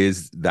really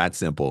is that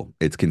simple.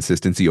 It's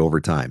consistency over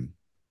time.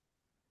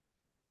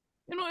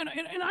 And I've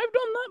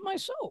done that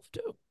myself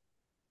too.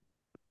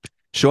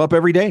 show up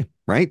every day,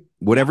 right? Yeah,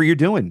 Whatever you're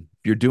doing.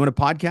 If you're doing a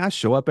podcast,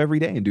 show up every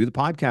day and do the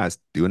podcast,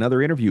 do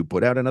another interview,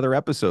 put out another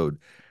episode.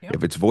 yep.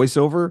 If it's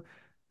voiceover,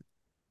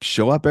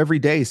 show up every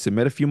day,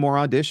 submit a few more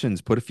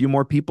auditions, put a few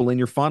more people in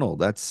your funnel.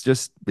 That's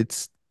just,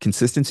 it's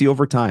consistency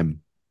over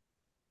time.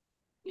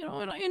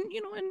 And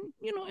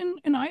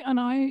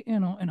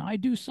I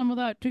do some of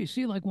that too.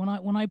 See, like when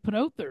I put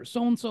out there,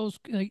 so and so's,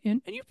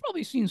 and you've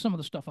probably seen some of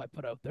the stuff I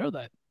put out there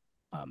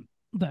um,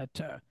 that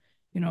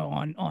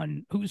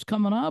on who's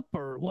coming up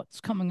or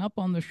what's coming up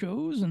on the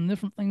shows and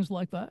different things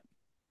like that.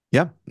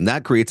 Yeah. And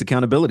that creates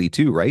accountability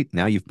too, right?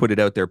 Now you've put it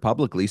out there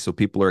publicly, so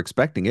people are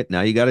expecting it.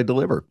 Now you got to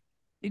deliver.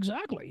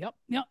 Exactly. Yep.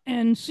 Yep.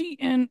 And see,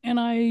 and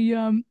I,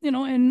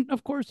 and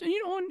of course,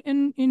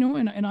 and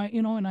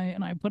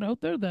I put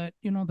out there that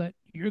that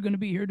you're going to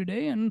be here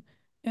today, and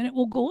it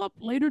will go up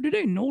later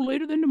today, no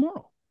later than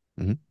tomorrow.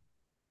 Mhm.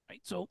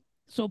 Right. So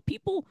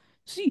people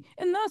see,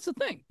 and that's the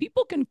thing.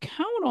 People can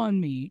count on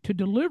me to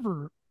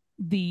deliver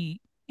the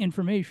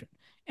information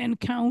and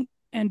count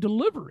and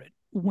deliver it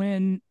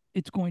when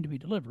it's going to be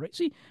delivered. Right.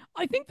 See,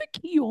 I think the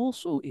key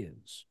also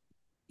is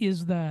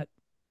that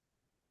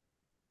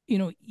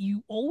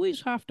you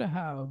always have to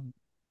have,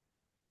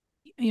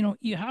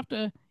 you have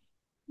to,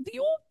 the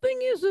old thing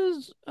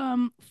is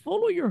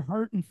follow your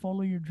heart and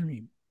follow your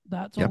dream.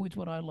 That's Yep. always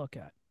what I look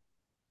at.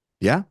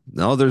 Yeah.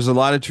 No, there's a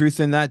lot of truth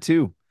in that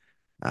too.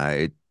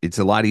 It's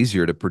a lot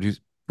easier to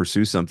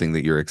pursue something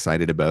that you're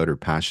excited about or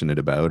passionate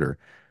about, or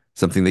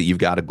something that you've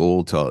got a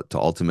goal to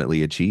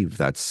ultimately achieve.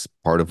 That's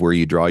part of where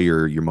you draw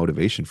your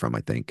motivation from,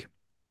 I think.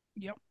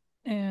 Yep.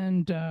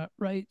 And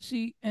right,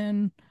 see,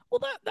 and well,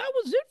 that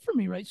was it for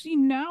me, right? See,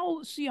 now,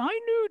 see, I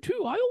knew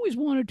too. I always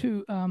wanted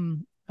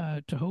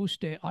to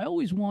host a. I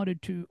always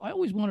wanted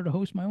to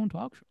host my own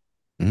talk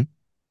show. Mhm.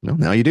 Well,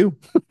 now you do.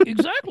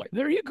 Exactly.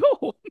 There you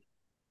go.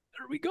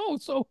 There we go.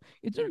 So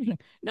it's interesting.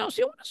 Now,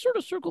 see, I want to sort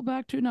of circle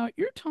back to now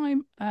your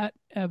time at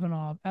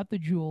Evanov at the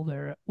Jewel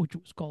there, which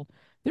was called.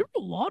 There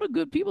were a lot of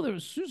good people. There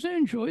was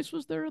Suzanne Joyce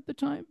was there at the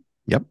time.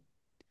 Yep.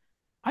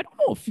 I don't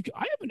know if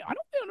I haven't.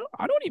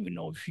 I don't even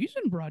know if she's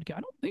in broadcast.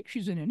 I don't think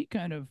she's in any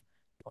kind of.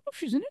 I don't know if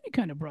she's in any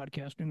kind of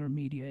broadcasting or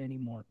media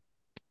anymore.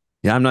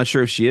 Yeah, I'm not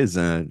sure if she is.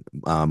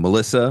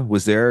 Melissa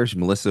was there.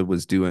 Melissa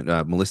was doing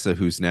Melissa,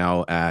 who's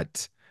now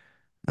at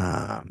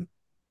um,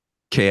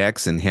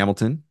 KX in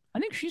Hamilton. I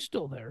think she's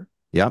still there.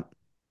 Yep.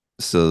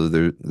 So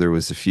there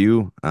was a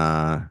few.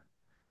 I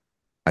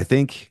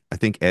think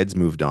Ed's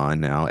moved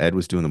on now. Ed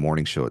was doing the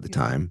morning show at the Yeah,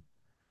 time.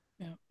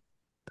 yeah.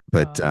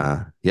 But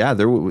Um, yeah, I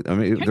mean,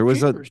 there Kent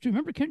was a Chambers. Do you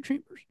remember Kent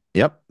Chambers?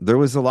 yep, there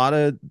was a lot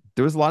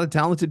of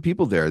talented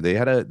people there. They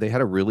had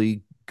a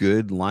really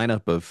good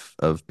lineup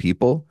of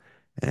people,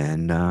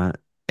 and uh,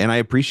 and I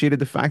appreciated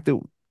the fact that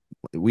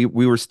we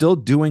were still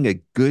doing a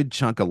good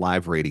chunk of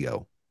live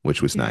radio,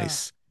 which was Yeah.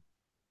 nice.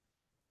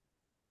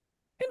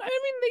 And I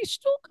mean, they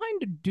still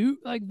kind of do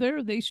like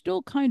there. They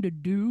still kind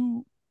of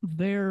do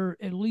there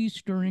at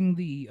least during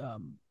the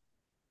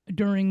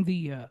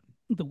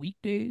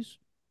weekdays.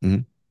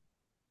 Mhm.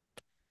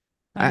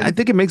 I I think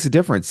think it makes a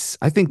difference.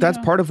 I think that's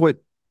yeah, part of what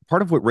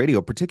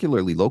radio,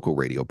 particularly local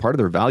radio, part of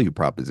their value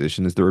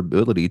proposition is their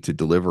ability to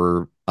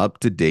deliver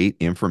up-to-date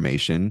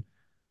information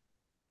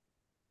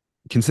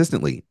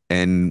consistently.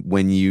 And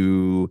when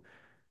you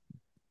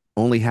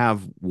only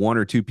have one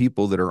or two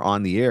people that are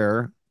on the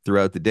air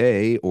throughout the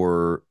day,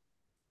 or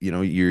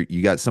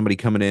you got somebody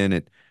coming in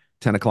at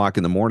 10 o'clock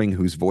in the morning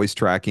who's voice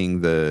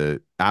tracking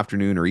the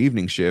afternoon or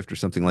evening shift or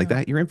something like yeah,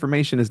 that, your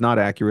information is not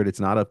accurate. It's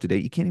not up to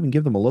date. You can't even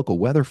give them a local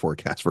weather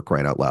forecast, for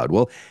crying out loud.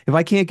 Well, if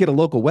I can't get a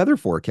local weather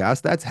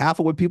forecast, that's half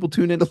of what people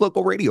tune into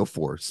local radio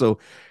for. So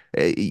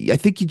I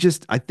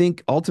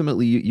think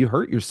ultimately you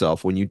hurt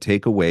yourself when you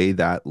take away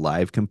that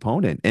live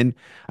component. And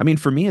I mean,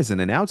 for me as an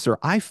announcer,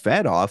 I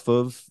fed off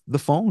of the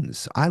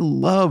phones. I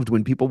loved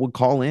when people would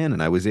call in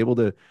and I was able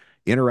to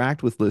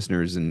interact with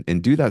listeners and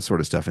do that sort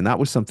of stuff. And that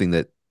was something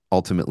that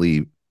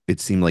ultimately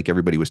it seemed like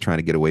everybody was trying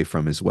to get away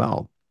from as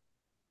well.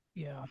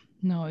 yeah.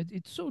 No,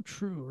 it's so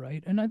true,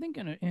 right? And I think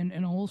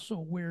and also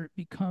where it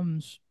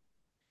becomes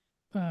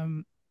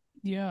um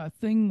yeah, a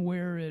thing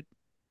where it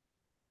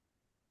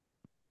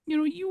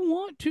you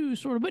want to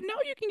sort of, but now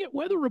you can get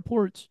weather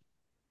reports,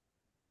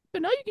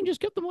 but now you can just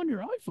get them on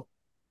your iPhone,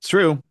 It's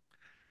true.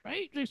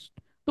 right? Just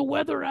the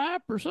weather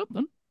app or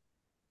something.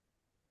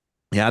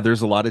 Yeah,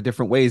 there's a lot of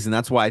different ways. And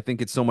that's why I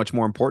think it's so much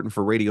more important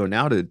for radio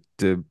now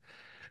to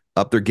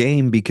up their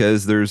game,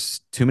 because there's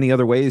too many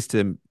other ways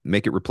to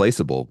make it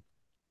replaceable.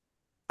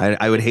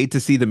 I would hate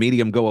to see the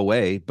medium go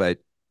away,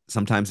 but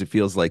sometimes it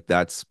feels like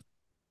that's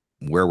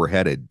where we're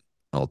headed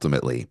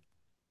ultimately.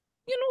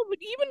 But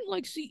even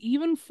like see,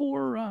 even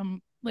for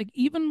like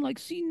even like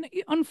see,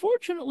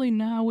 unfortunately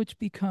now it's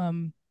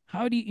become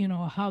how do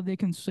how they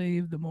can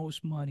save the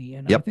most money,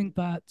 and I Yep. think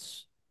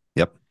that's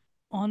Yep.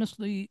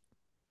 honestly,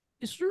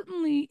 it's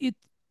certainly it.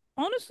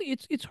 Honestly,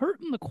 it's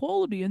hurting the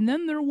quality, and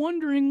then they're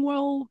wondering,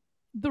 well,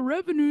 the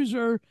revenues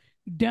are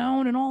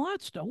down and all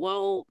that stuff.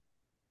 Well,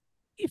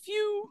 if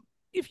you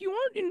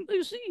aren't in,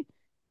 you see,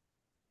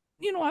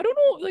 I don't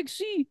know, like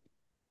see,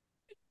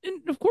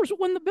 and of course,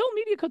 when the Bell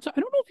Media cuts out,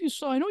 I don't know if you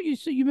saw. I know you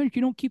say you mentioned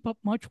you don't keep up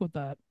much with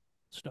that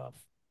stuff,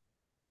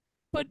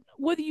 but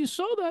whether you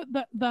saw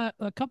that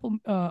a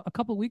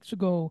couple weeks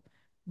ago,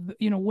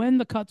 when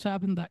the cuts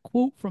happened, that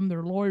quote from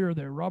their lawyer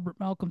there, Robert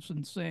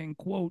Malcolmson, saying,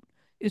 "quote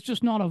It's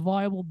just not a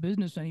viable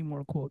business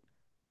anymore." Quote.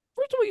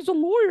 First of all, he's a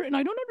lawyer, and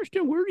I don't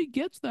understand where he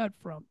gets that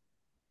from.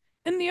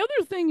 And the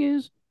other thing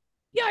is,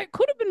 yeah, it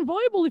could have been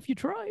viable if you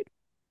tried.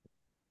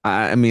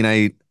 I mean,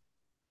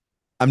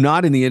 I'm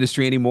not in the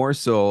industry anymore,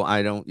 so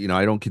I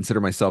don't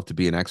consider myself to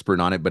be an expert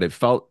on it, but it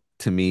felt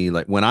to me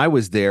like when I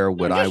was there,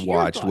 No, what I just your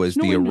watched thoughts. was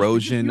No the industry,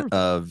 just erosion your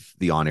thoughts. of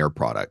the on-air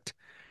product.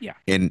 Yeah,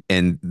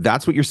 And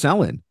that's what you're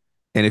selling.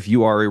 And if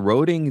you are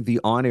eroding the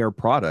on-air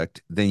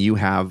product, then you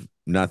have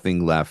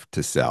nothing left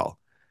to sell.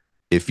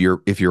 If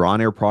your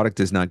on-air product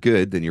is not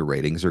good, then your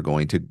ratings are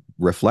going to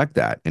reflect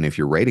that. And if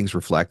your ratings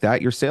reflect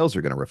that, your sales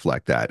are going to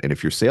reflect that. And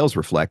if your sales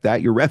reflect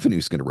that, your revenue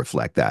is going to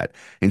reflect that.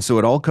 And so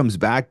it all comes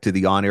back to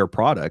the on-air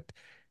product.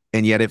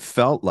 And yet it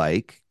felt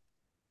like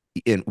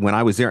when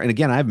I was there, and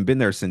again, I haven't been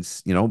there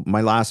since,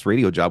 my last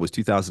radio job was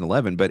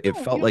 2011, but it no,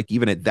 felt yeah, like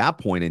even at that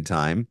point in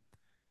time,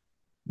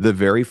 the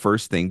very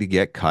first thing to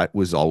get cut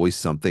was always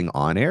something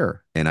on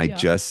air. And I yeah.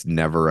 just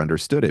never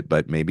understood it.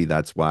 But maybe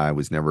that's why I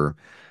was never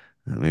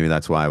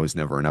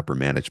in upper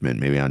management.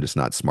 Maybe I'm just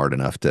not smart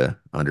enough to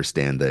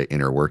understand the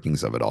inner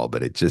workings of it all.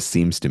 But it just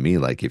seems to me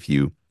like if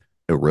you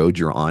erode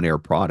your on air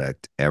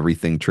product,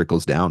 everything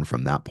trickles down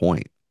from that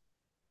point.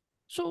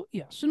 So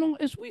yeah, so no,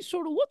 as we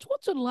sort of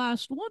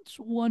what's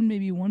one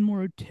maybe one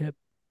more tip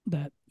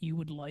that you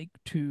would like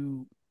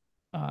to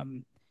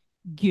um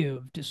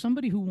give to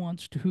somebody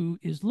who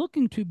is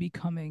looking to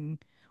becoming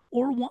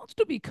or wants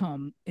to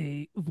become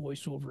a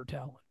voiceover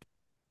talent?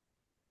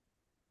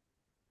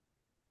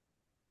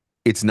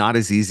 It's not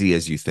as easy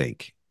as you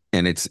think.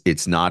 And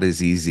it's not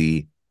as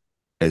easy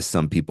as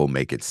some people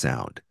make it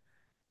sound.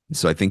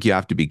 So I think you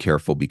have to be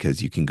careful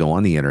because you can go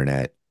on the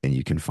internet and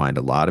you can find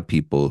a lot of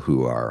people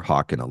who are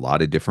hawking a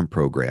lot of different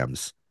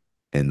programs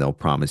and they'll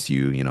promise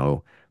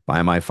you,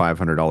 buy my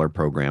 $500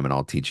 program and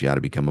I'll teach you how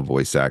to become a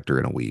voice actor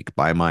in a week.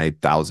 Buy my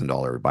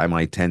 $1,000, buy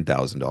my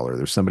 $10,000.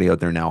 There's somebody out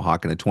there now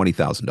hawking a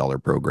 $20,000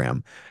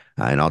 program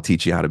and I'll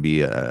teach you how to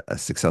be a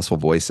successful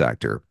voice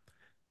actor.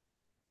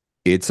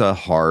 It's a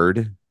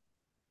hard,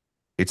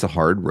 it's a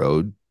hard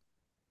road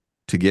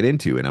to get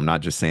into. And I'm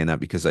not just saying that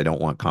because I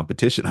don't want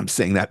competition. I'm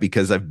saying that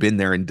because I've been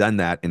there and done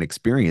that and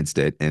experienced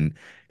it and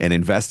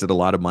invested a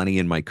lot of money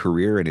in my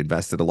career and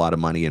invested a lot of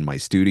money in my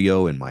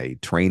studio and my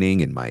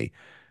training and my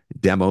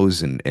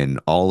demos and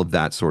all of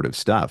that sort of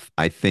stuff.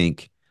 I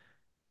think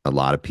a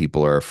lot of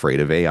people are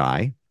afraid of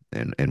AI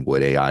and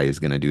what AI is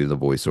going to do to the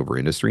voiceover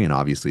industry. And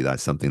obviously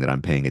that's something that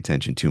I'm paying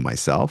attention to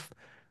myself.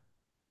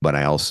 But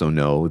I also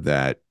know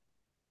that,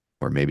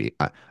 or maybe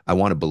I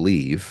want to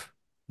believe,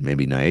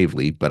 maybe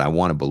naively, but I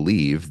want to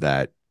believe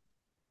that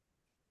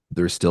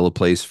there's still a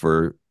place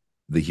for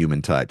the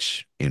human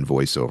touch in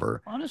voiceover.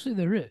 Honestly,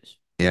 there is.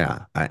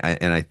 Yeah,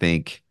 and I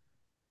think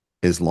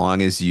as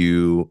long as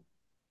you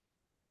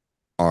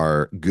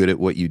are good at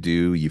what you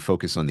do, you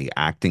focus on the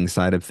acting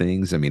side of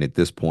things. I mean, at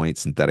this point,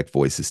 synthetic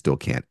voices still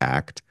can't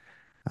act.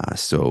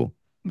 So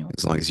You know,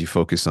 as long as you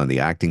focus on the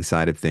acting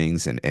side of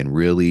things and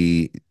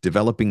really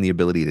developing the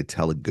ability to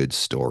tell a good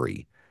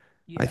story,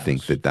 I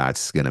think yes. that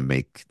that's going to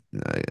make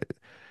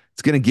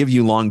it's going to give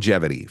you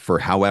longevity for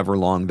however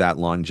long that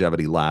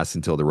longevity lasts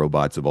until the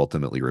robots have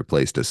ultimately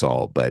replaced us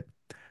all. But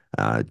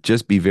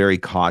just be very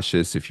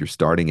cautious if you're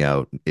starting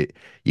out.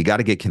 You got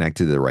to get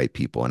connected to the right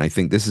people, and I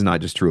think this is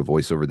not just true of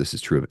voiceover. This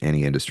is true of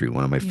any industry.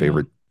 One of my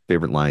Yeah,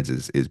 favorite lines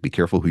is be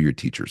careful who your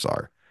teachers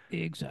are.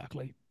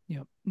 exactly.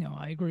 Yep. No,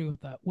 I agree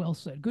with that. Well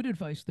said. Good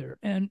advice there.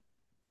 And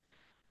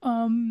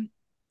um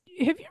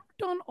have you ever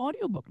done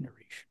audiobook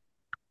narration?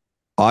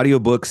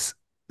 Audiobooks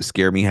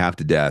scare me half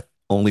to death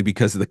only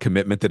because of the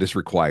commitment that is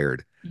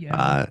required.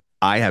 Yeah.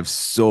 I have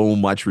so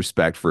much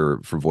respect for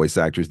voice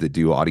actors that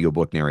do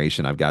audiobook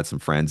narration. I've got some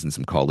friends and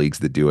some colleagues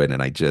that do it,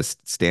 and I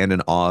just stand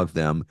in awe of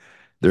them.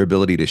 Their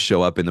ability to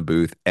show up in the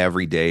booth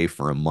every day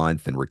for a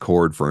month and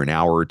record for an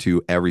hour or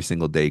two every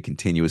single day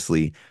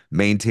continuously,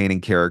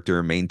 maintaining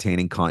character,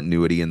 maintaining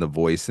continuity in the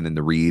voice and in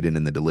the read and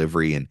in the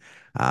delivery. And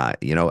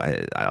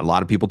a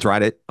lot of people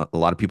tried it. A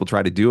lot of people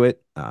try to do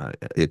it.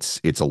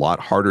 It's a lot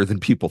harder than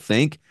people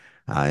think,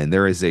 and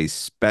there is a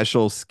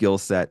special skill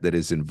set that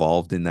is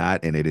involved in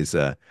that, and it is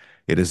a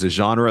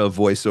genre of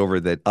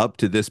voiceover that up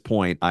to this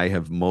point I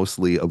have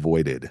mostly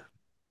avoided.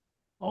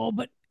 Oh,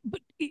 but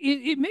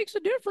it makes a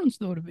difference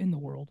though in the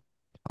world.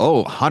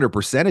 Oh,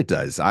 100% it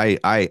does.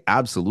 I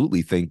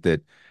absolutely think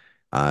that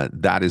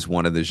that is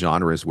one of the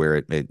genres where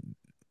it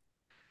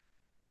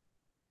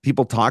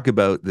people talk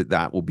about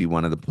that will be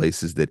one of the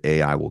places that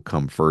AI will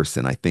come first,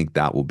 and I think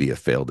that will be a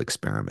failed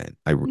experiment.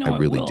 I No, it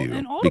really will. do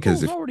And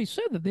because Audible's if already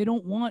said that they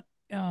don't want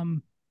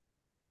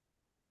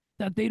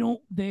that they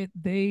don't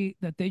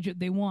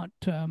they want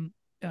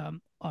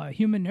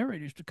human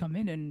narrators to come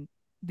in and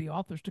the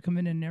authors to come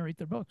in and narrate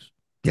their books.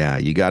 Yeah,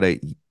 you gotta.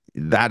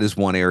 That is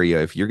one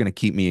area. If you're gonna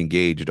keep me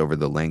engaged over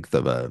the length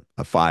of a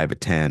 5, a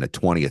 10, a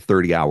 20, a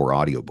 30 hour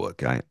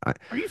audiobook, Are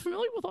you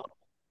familiar with Audible?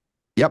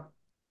 yep,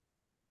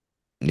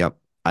 yep.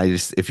 I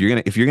just if you're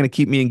gonna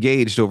keep me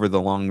engaged over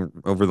the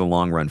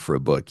long run for a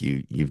book,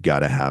 you've got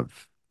to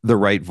have the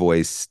right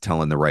voice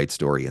telling the right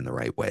story in the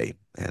right way.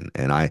 And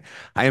I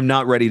am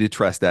not ready to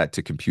trust that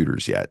to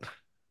computers yet.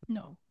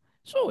 No.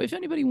 So if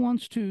anybody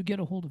wants to get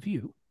a hold of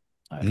you,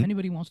 Mhm.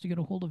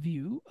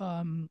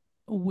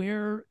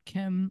 where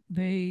can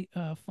they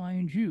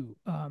find you?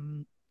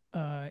 On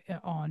are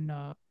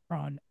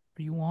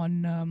you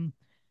on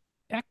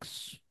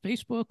X,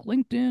 Facebook,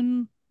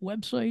 LinkedIn,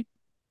 website?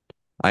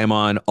 I am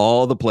on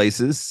all the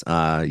places.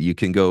 You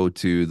can go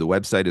to the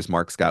website is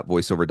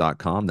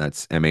marcscottvoiceover.com.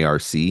 That's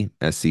MarcScott,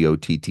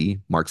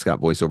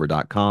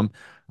 marcscottvoiceover.com.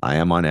 I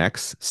am on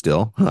X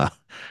still.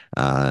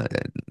 Uh,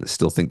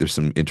 still think there's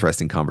some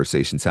interesting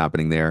conversations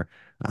happening there.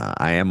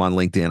 I am on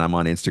LinkedIn. I'm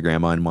on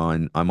Instagram. I'm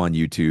on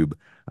YouTube.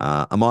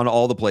 I'm on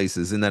all the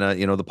places. And then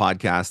the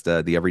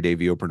podcast, the Everyday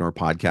VOpreneur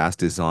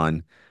podcast is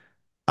on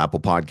Apple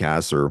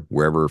Podcasts or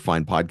wherever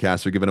fine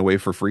podcasts are given away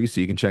for free. So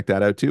you can check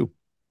that out too.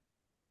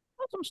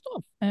 Awesome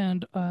stuff.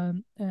 And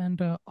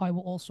I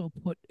will also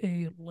put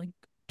a link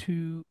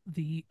to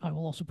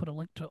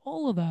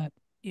all of that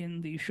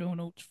in the show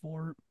notes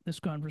for this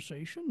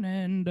conversation.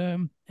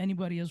 And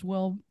anybody as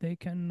well, they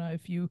can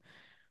if you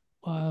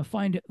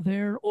find it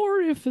there,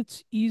 or if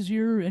it's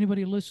easier,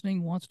 anybody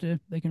listening wants to,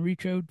 they can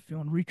reach out. If you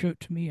want to reach out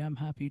to me, I'm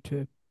happy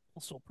to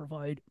also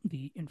provide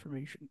the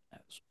information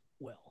as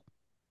well.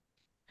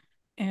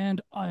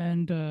 And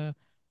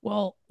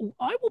well,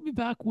 I will be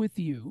back with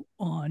you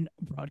on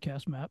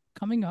Broadcast Map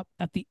coming up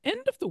at the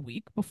end of the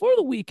week, before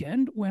the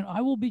weekend, when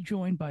I will be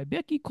joined by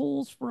Becky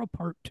Coles for a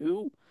part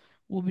two.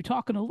 We'll be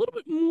talking a little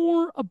bit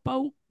more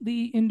about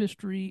the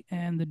industry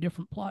and the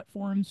different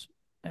platforms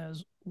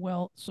as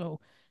well. So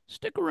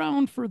stick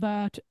around for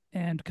that.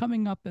 And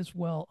coming up as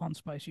well on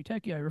Spicy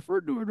Techie, I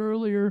referred to it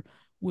earlier,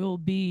 will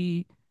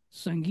be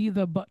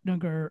Sangeetha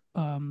Bhatnagar,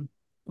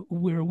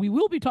 where we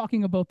will be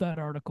talking about that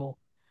article,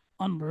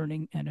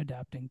 Unlearning and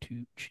Adapting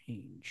to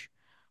Change.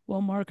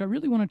 Well, Mark, I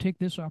really want to take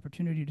this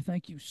opportunity to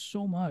thank you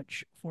so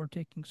much for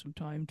taking some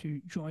time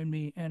to join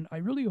me, and I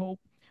really hope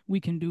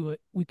we can do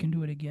it. We can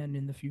do it again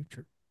in the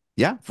future.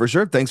 Yeah, for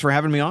sure. Thanks for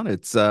having me on.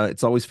 It's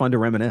always fun to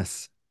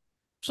reminisce.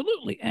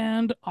 Absolutely.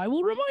 And I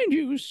will remind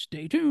you,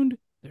 stay tuned.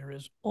 There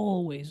is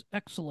always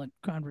excellent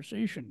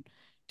conversation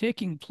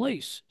taking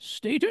place.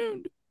 Stay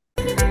tuned.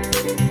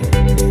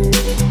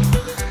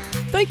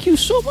 Thank you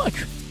so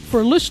much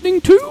for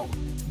listening to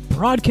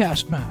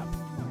Broadcast Map.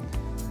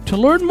 To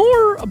learn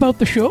more about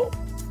the show,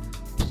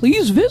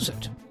 please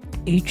visit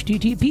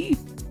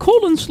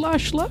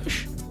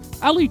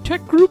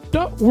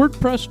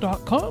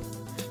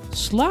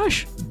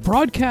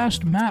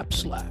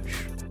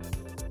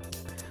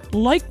http://alleytechgroup.wordpress.com/broadcastmap/.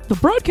 Like the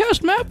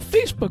Broadcast Map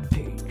Facebook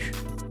page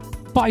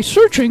by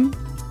searching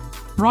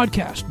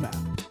Broadcast Map.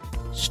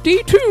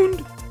 Stay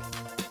tuned.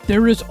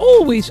 There is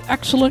always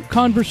excellent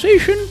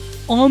conversation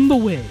on the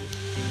way.